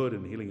doing good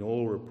and healing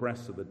all who were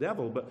oppressed of the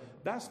devil.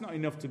 But that's not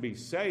enough to be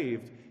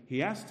saved. He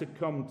has to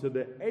come to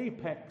the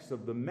apex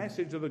of the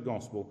message of the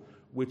gospel,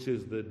 which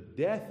is the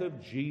death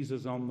of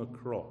Jesus on the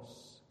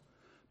cross.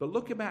 But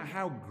look about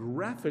how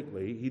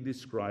graphically he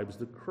describes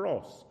the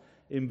cross.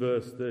 In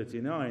verse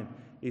 39,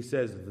 he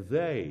says,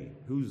 they,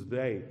 who's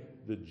they?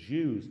 The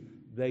Jews,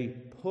 they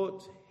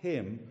put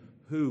him,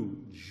 who?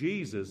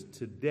 Jesus,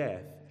 to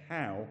death.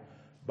 How?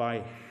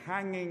 By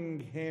hanging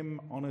him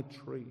on a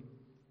tree.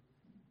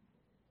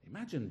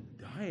 Imagine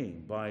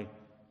dying by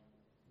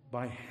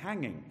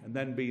hanging and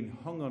then being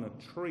hung on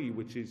a tree,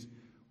 which is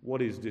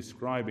what is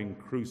describing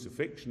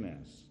crucifixion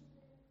as.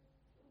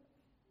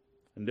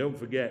 And don't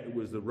forget, it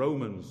was the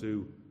Romans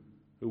who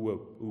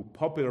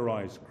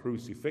popularized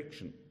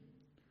crucifixion.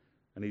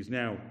 And he's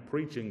now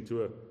preaching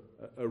to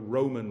a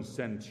Roman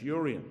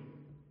centurion.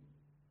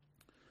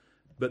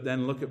 But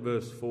then look at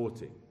verse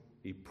 40.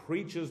 He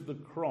preaches the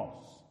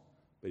cross,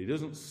 but he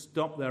doesn't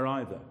stop there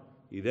either.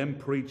 He then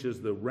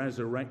preaches the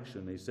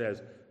resurrection. He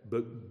says,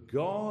 but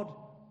God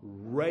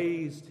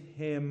raised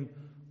him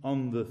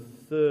on the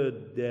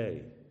third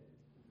day.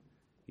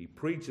 He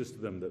preaches to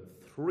them that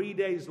 3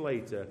 days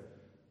later,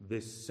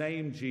 this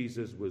same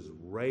Jesus was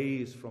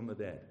raised from the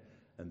dead.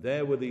 And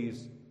there were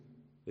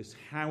this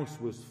house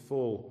was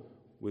full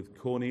with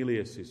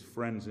Cornelius, his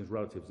friends and his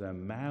relatives. Their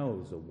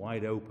mouths are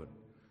wide open,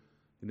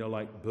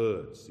 like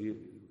birds.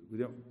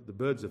 The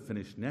birds have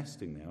finished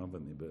nesting now,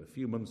 haven't they? But a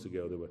few months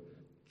ago, they were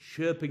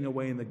chirping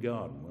away in the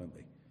garden, weren't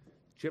they?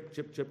 Chirp,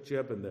 chirp, chirp,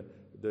 chirp, and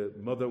the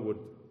mother would,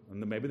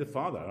 and maybe the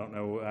father, I don't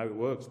know how it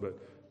works, but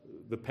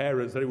the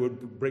parents, they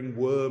would bring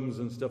worms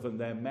and stuff, and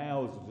their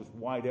mouths are just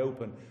wide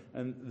open.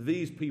 And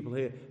these people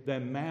here, their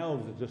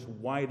mouths are just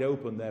wide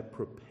open. They're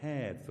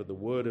prepared for the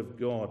word of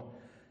God.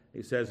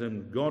 It says,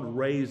 and God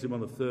raised him on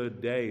the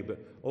third day, but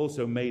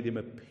also made him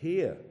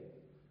appear,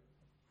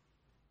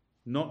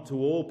 not to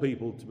all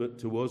people, but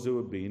to us who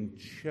have been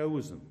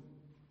chosen.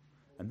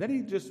 And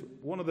then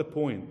one other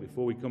point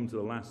before we come to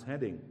the last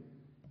heading,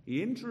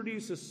 he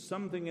introduces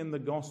something in the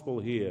gospel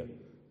here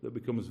that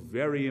becomes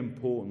very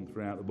important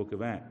throughout the book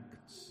of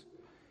Acts.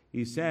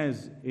 He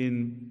says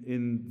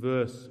in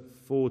verse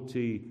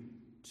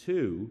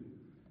 42,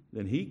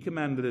 then he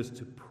commanded us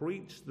to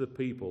preach to the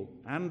people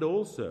and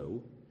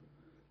also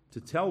to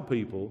tell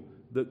people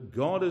that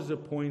God has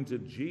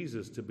appointed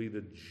Jesus to be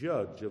the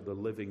judge of the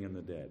living and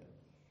the dead.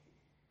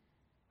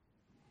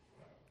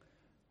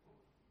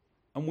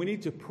 And we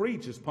need to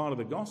preach as part of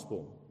the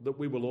gospel that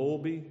we will all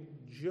be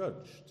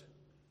judged.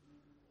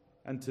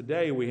 And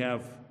today we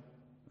have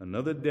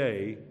another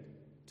day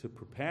to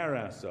prepare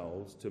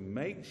ourselves to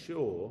make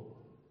sure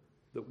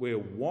that we're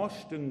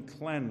washed and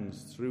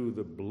cleansed through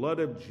the blood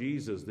of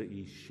Jesus that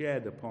he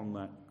shed upon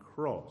that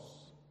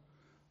cross,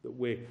 that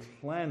we're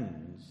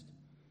cleansed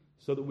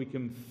so that we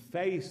can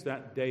face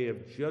that day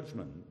of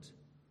judgment,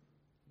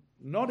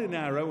 not in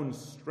our own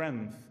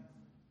strength,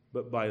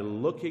 but by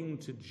looking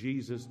to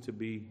Jesus to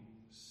be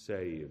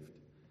saved.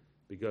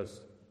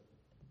 Because,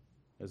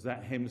 as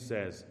that hymn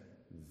says,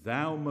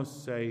 thou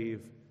must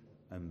save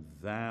and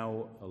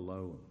thou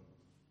alone.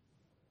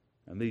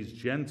 And these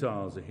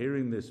Gentiles are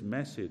hearing this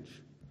message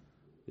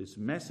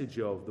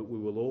of that we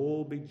will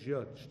all be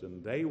judged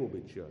and they will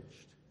be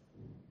judged.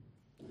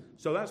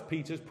 So that's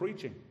Peter's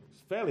preaching.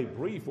 It's fairly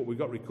brief what we've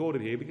got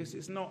recorded here because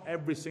it's not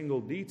every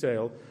single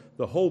detail.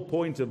 The whole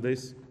point of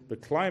this, the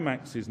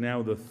climax is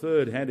now the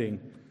third heading,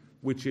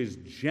 which is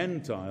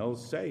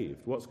Gentiles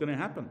saved. What's going to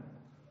happen?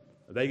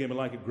 Are they going to be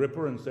like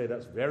Agrippa and say,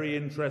 that's very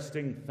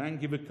interesting,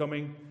 thank you for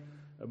coming,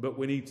 but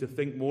we need to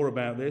think more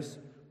about this?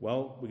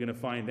 Well, we're going to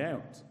find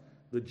out.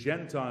 The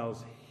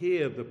Gentiles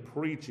hear the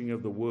preaching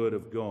of the word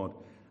of God,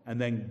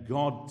 and then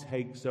God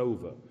takes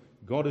over.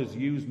 God has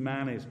used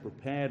man, has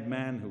prepared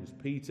man, who's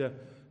Peter.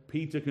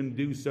 Peter can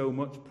do so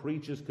much.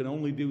 Preachers can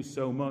only do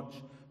so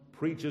much.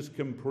 Preachers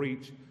can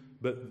preach,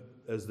 but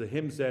as the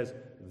hymn says,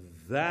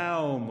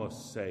 thou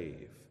must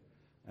save,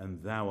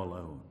 and thou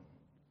alone.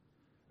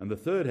 And the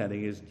third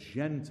heading is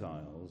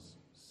Gentiles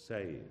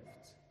saved.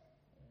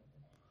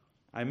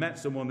 I met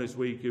someone this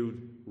week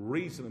who'd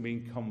recently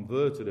been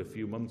converted a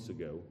few months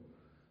ago,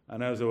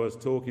 and as I was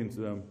talking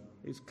to them,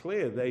 it's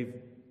clear they've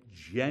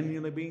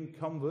genuinely been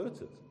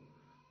converted.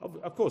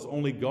 Of course,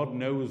 only God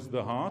knows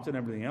the heart and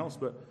everything else,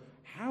 but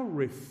how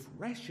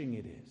refreshing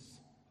it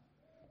is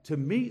to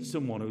meet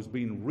someone who's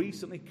been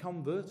recently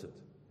converted,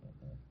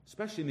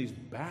 especially in these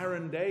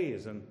barren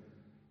days. And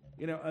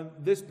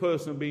this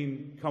person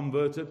being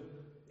converted,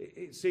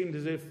 it seemed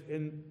as if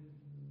in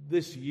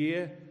this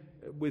year,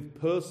 with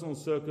personal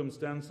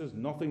circumstances,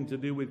 nothing to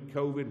do with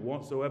COVID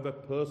whatsoever,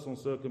 personal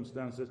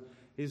circumstances,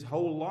 his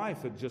whole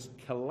life had just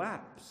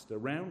collapsed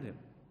around him,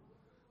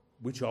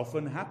 which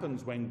often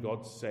happens when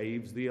God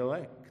saves the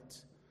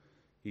elect.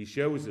 He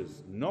shows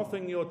us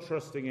nothing you're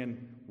trusting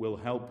in will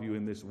help you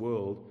in this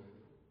world.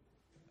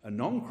 A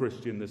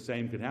non-Christian, the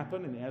same could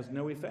happen, and it has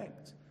no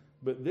effect.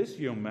 But this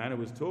young man who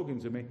was talking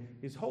to me,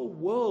 his whole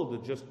world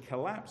had just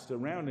collapsed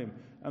around him,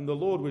 and the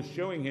Lord was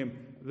showing him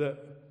that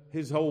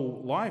his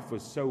whole life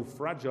was so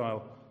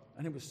fragile,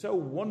 and it was so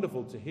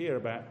wonderful to hear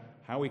about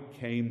how he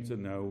came to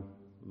know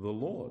the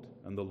Lord,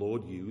 and the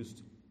Lord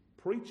used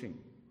preaching.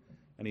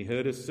 And he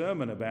heard a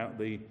sermon about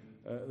the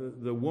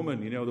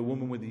woman, the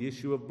woman with the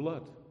issue of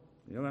blood.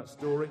 You know that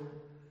story?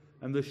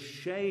 And the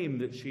shame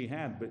that she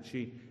had, but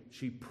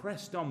she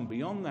pressed on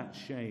beyond that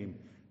shame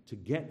to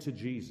get to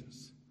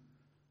Jesus.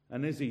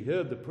 And as he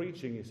heard the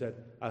preaching, he said,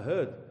 I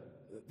heard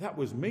that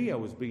was me I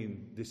was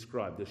being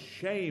described, the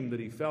shame that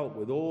he felt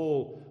with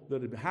all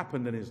that had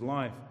happened in his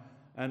life,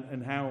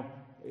 and how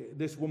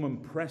this woman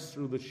pressed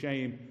through the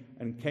shame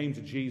and came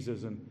to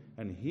Jesus,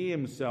 and he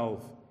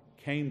himself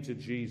came to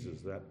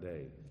Jesus that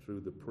day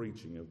through the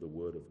preaching of the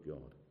Word of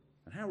God.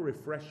 And how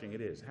refreshing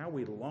it is, how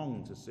we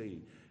long to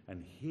see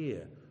and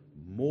hear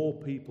more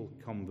people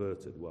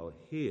converted. Well,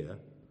 here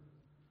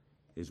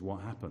is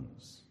what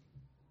happens.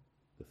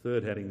 The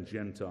third heading,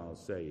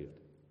 Gentiles saved.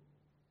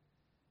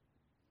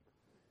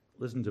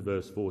 Listen to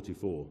verse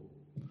 44.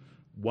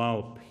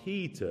 While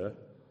Peter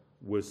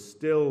was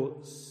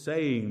still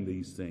saying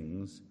these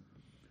things,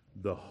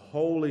 the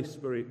Holy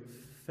Spirit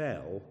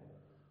fell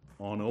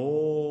on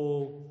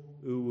all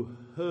who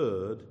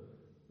heard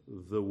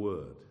the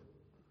word.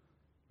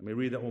 Let me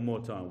read that one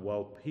more time.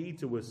 While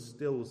Peter was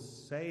still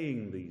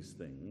saying these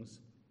things,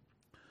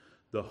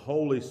 the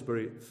Holy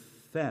Spirit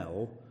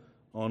fell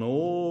on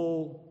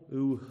all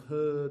who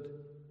heard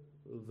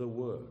the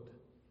word.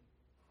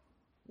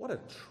 What a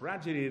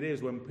tragedy it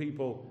is when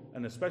people,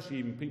 and especially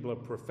even people are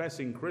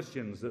professing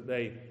Christians, that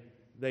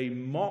they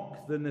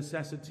mock the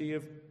necessity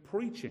of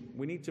preaching.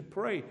 We need to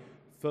pray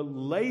for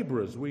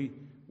laborers. We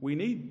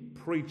need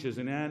preachers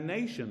in our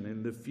nation,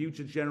 in the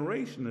future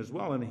generation as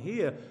well. And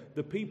here,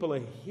 the people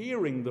are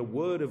hearing the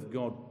word of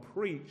God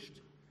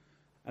preached.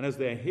 And as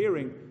they're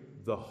hearing,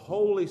 the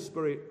Holy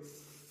Spirit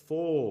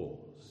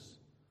falls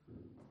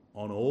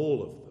on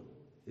all of them.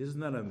 Isn't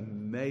that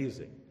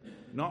amazing?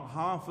 Not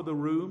half of the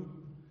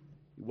room.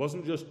 It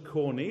wasn't just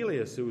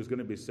Cornelius who was going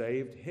to be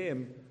saved,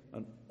 him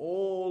and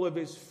all of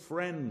his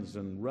friends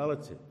and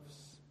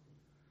relatives.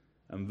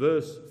 And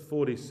verse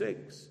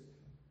 46,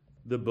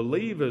 the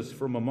believers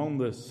from among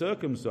the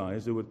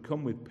circumcised who had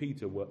come with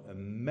Peter were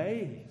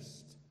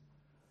amazed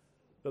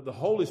that the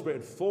Holy Spirit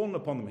had fallen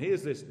upon them.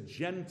 Here's this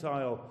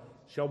Gentile,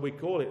 shall we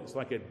call it? It's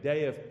like a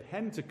day of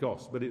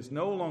Pentecost, but it's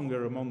no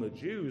longer among the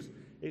Jews,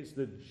 it's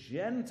the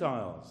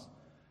Gentiles.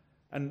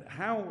 And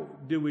how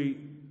do we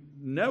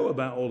know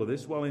about all of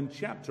this? Well, in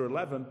chapter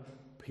 11,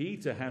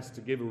 Peter has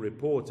to give a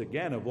report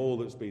again of all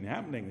that's been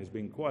happening. There's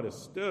been quite a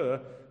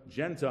stir.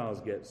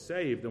 Gentiles get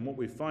saved, and what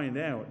we find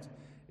out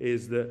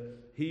is that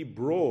he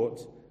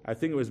brought, I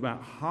think it was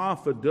about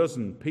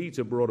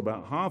Peter brought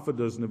about half a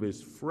dozen of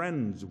his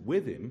friends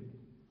with him,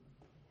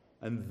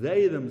 and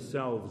they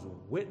themselves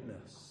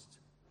witnessed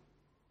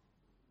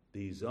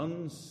these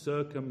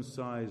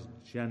uncircumcised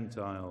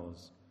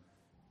Gentiles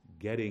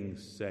getting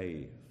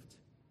saved,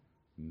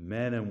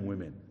 men and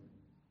women.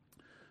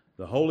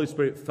 The Holy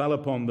Spirit fell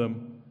upon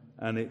them,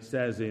 and it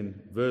says in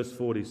verse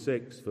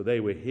 46, for they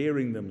were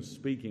hearing them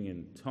speaking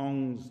in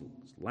tongues,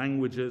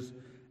 languages,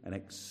 and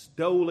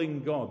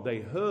extolling God. They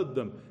heard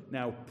them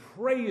now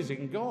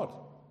praising God.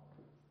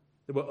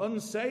 They were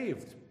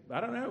unsaved,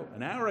 I don't know,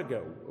 an hour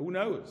ago, who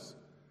knows?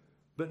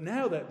 But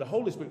now that the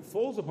Holy Spirit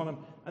falls upon them,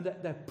 and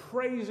they're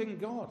praising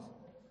God.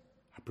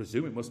 I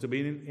presume it must have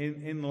been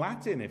in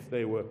Latin if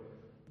they were,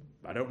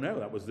 I don't know,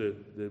 that was the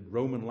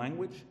Roman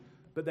language.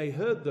 But they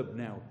heard them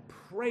now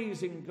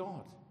praising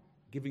God,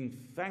 giving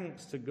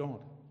thanks to God.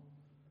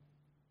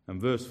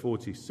 And verse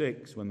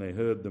 46, when they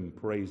heard them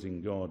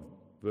praising God,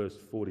 verse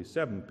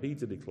 47,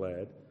 Peter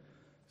declared,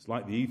 it's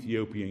like the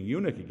Ethiopian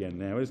eunuch again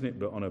now, isn't it?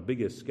 But on a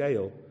bigger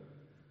scale.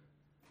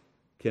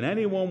 Can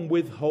anyone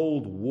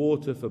withhold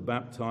water for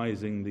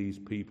baptizing these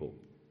people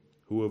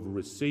who have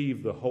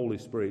received the Holy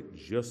Spirit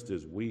just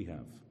as we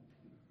have?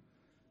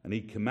 And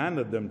he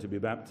commanded them to be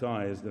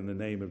baptized in the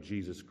name of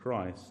Jesus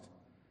Christ,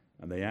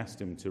 and they asked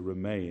him to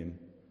remain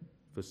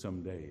for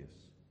some days.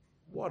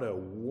 What a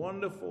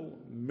wonderful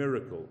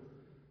miracle.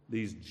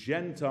 These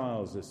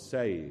Gentiles are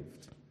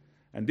saved.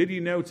 And did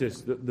you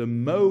notice that the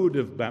mode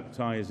of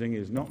baptizing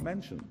is not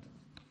mentioned?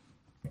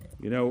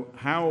 You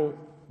know,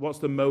 what's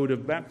the mode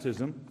of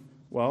baptism?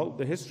 Well,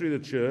 the history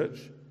of the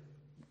church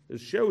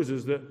shows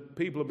us that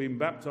people have been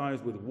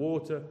baptized with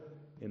water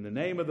in the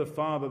name of the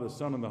Father, the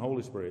Son, and the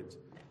Holy Spirit,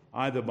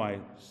 either by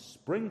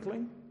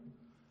sprinkling,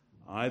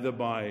 either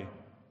by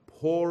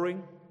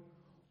pouring,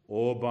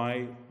 or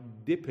by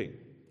dipping.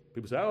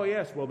 People say, oh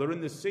yes, well they're in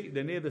the sea,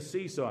 they're near the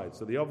seaside,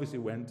 so they obviously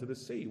went to the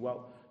sea.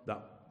 Well,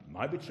 that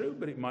might be true,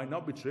 but it might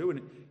not be true,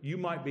 and you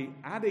might be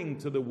adding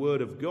to the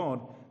Word of God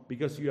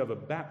because you have a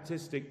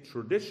Baptistic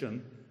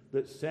tradition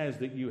that says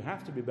that you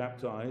have to be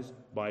baptized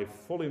by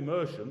full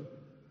immersion,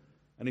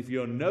 and if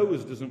your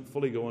nose doesn't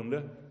fully go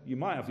under, you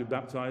might have to be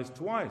baptized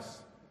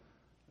twice.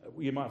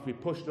 you might be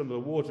pushed under the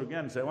water again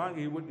and say, well,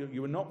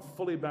 you were not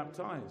fully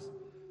baptized.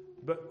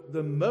 But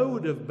the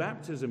mode of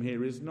baptism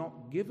here is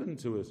not given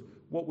to us.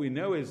 What we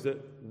know is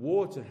that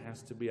water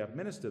has to be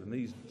administered, and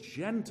these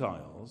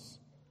Gentiles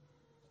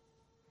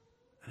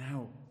are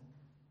now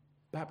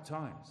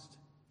baptized.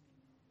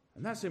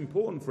 And that's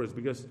important for us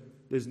because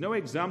there's no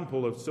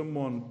example of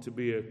someone to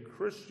be a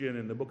Christian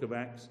in the book of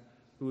Acts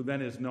who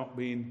then has not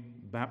been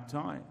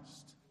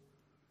baptized.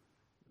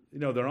 You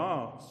know, there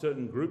are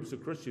certain groups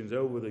of Christians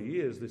over the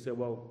years, they say,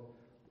 well,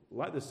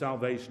 like the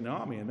Salvation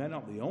Army, and they're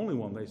not the only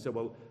one, they say,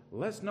 well,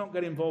 let's not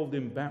get involved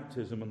in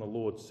baptism and the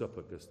Lord's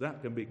Supper because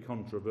that can be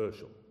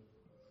controversial.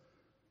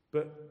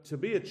 But to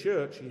be a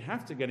church, you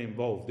have to get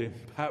involved in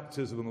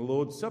baptism and the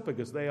Lord's Supper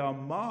because they are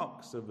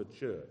marks of a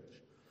church.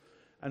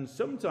 And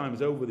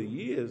sometimes over the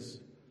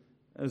years,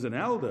 as an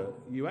elder,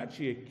 you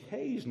actually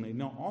occasionally,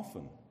 not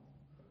often,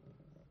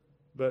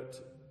 but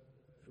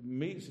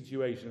meet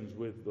situations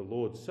with the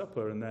Lord's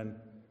Supper, and then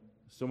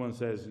someone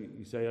says,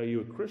 you say, are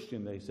you a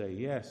Christian? They say,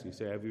 yes. You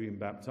say, have you been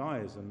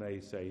baptized? And they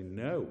say,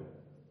 no.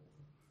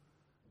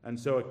 And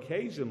so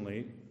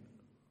occasionally,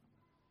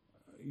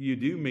 you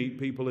do meet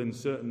people in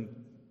certain...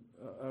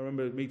 I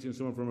remember meeting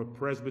someone from a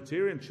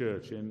Presbyterian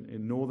church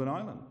in Northern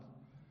Ireland,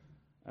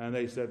 and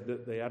they said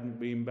that they hadn't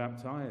been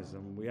baptized,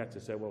 and we had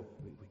to say, well,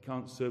 we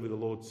can't serve you the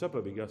Lord's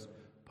Supper because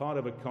part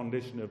of a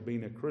condition of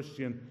being a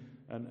Christian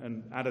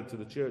and added to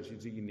the church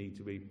is that you need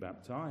to be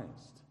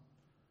baptized.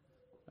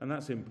 And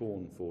that's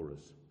important for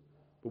us.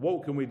 But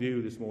what can we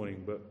do this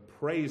morning but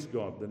praise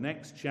God? The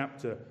next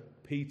chapter,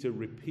 Peter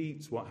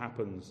repeats what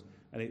happens,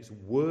 and it's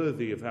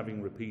worthy of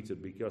having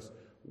repeated, because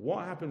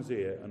what happens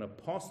here, an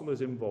apostle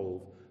is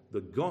involved,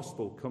 the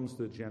gospel comes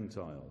to the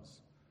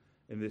Gentiles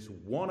in this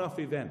one-off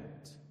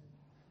event,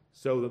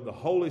 so that the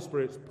Holy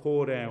Spirit's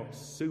poured out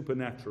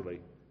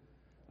supernaturally,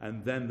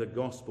 and then the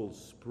gospel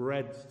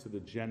spreads to the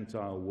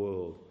Gentile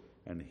world.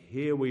 And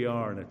here we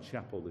are in a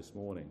chapel this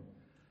morning,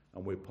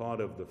 and we're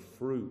part of the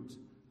fruit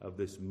of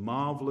this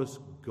marvelous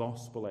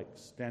gospel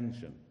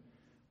extension,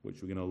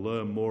 which we're going to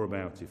learn more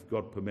about, if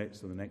God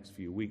permits, in the next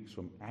few weeks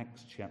from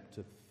Acts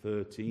chapter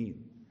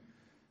 13.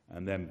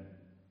 And then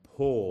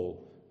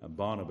Paul and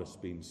Barnabas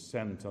being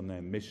sent on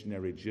their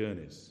missionary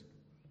journeys.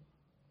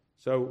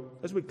 So,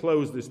 as we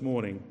close this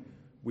morning,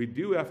 we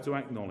do have to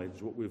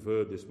acknowledge what we've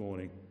heard this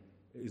morning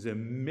is a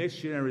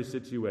missionary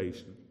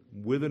situation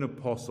with an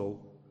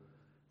apostle.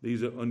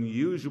 These are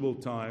unusual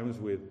times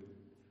with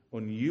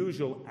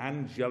unusual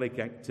angelic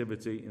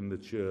activity in the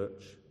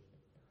church,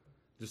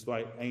 just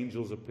like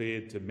angels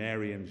appeared to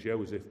Mary and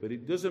Joseph. But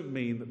it doesn't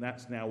mean that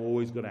that's now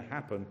always going to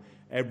happen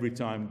every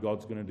time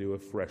God's going to do a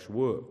fresh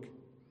work.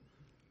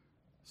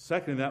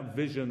 Secondly, that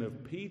vision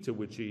of Peter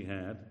which he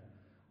had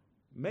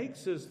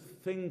makes us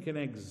think and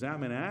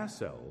examine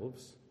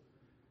ourselves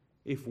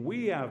if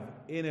we have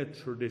inner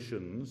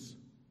traditions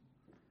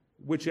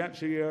which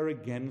actually are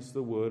against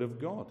the Word of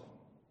God.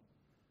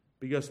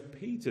 Because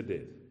Peter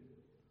did.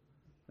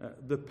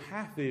 The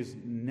path is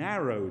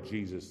narrow,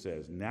 Jesus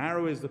says.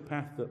 Narrow is the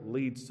path that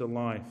leads to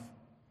life,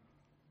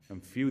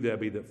 and few there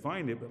be that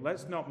find it. But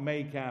let's not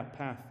make our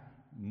path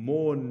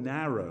more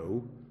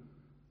narrow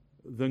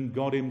than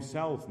God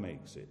himself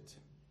makes it.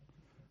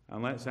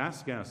 And let's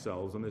ask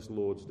ourselves on this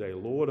Lord's Day,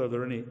 Lord, are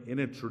there any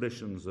inner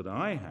traditions that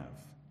I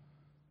have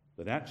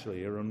that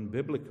actually are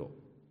unbiblical?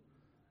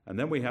 And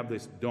then we have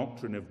this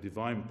doctrine of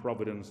divine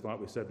providence,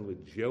 like we said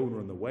with Jonah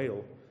and the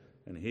whale.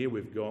 And here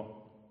we've got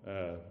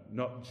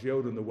not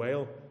Jonah and the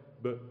whale,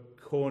 but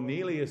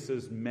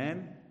Cornelius's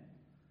men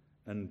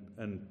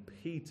and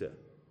Peter,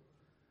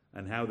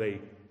 and how they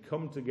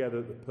come together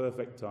at the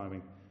perfect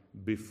timing.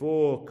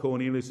 Before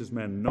Cornelius's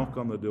men knock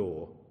on the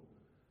door,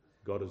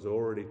 God has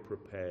already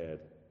prepared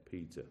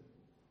Peter.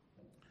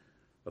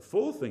 The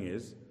fourth thing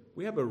is,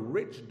 we have a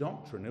rich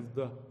doctrine of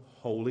the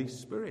Holy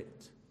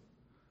Spirit.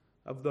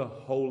 Of the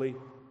Holy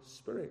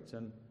Spirit.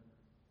 And,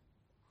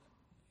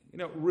 you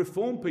know,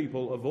 Reformed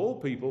people, of all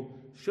people,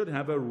 should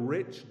have a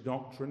rich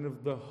doctrine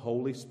of the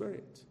Holy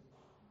Spirit.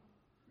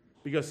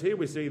 Because here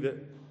we see that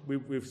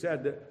we've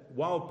said that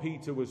while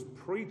Peter was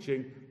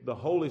preaching, the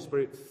Holy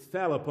Spirit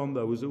fell upon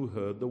those who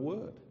heard the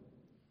word.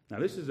 Now,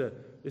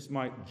 this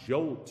might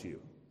jolt you,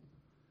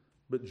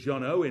 but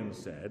John Owen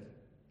said,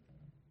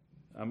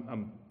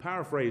 I'm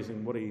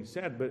paraphrasing what he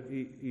said, but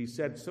he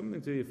said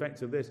something to the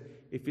effect of this: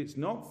 if it's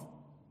not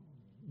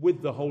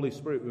with the Holy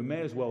Spirit, we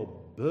may as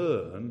well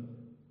burn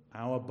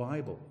our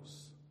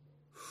Bibles.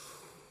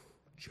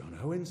 John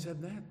Owen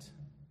said that?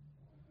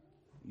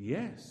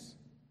 Yes.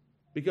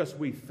 Because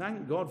we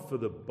thank God for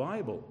the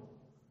Bible,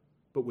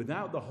 but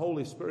without the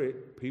Holy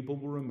Spirit, people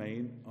will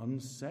remain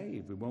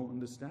unsaved. We won't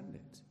understand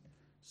it.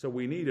 So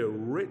we need a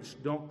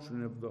rich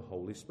doctrine of the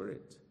Holy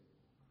Spirit.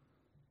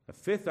 A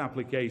fifth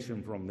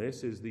application from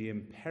this is the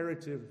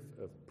imperative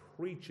of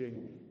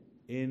preaching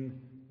in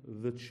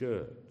the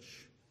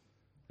church.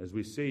 As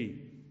we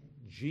see,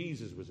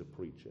 Jesus was a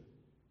preacher.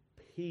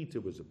 Peter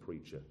was a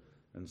preacher.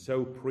 And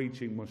so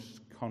preaching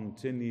must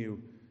continue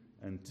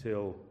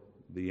until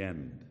the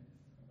end.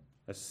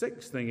 A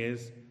sixth thing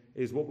is,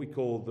 is what we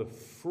call the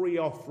free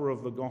offer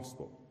of the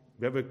gospel.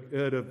 Have you ever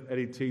heard of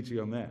any teaching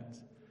on that?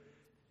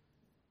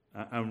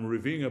 I'm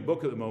reviewing a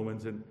book at the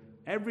moment, and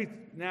every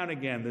now and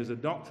again there's a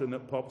doctrine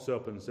that pops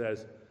up and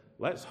says,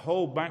 let's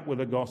hold back with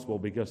the gospel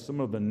because some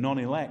of the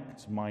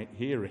non-elect might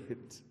hear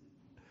it.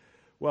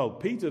 Well,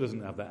 Peter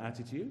doesn't have that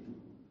attitude.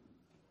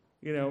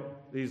 You know,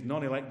 these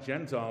non-elect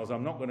Gentiles,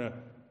 I'm not going to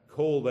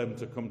call them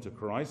to come to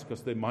Christ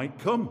because they might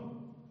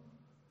come.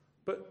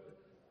 But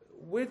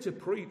we're to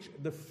preach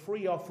the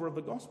free offer of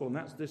the gospel, and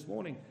that's this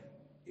morning.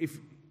 If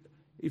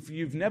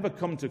you've never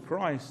come to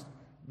Christ,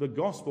 the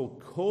gospel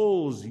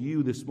calls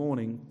you this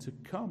morning to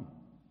come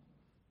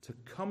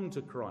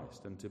to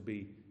Christ and to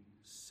be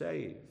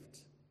saved.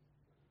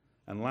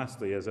 And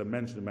lastly, as I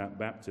mentioned about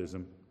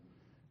baptism,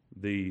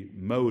 the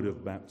mode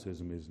of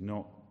baptism is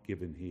not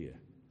given here.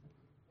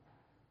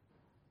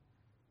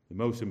 The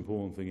most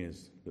important thing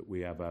is that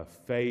we have our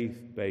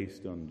faith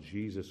based on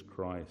Jesus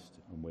Christ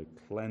and we're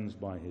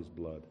cleansed by his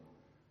blood.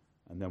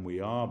 And then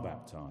we are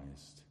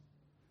baptized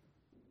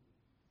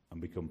and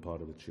become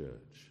part of the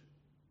church.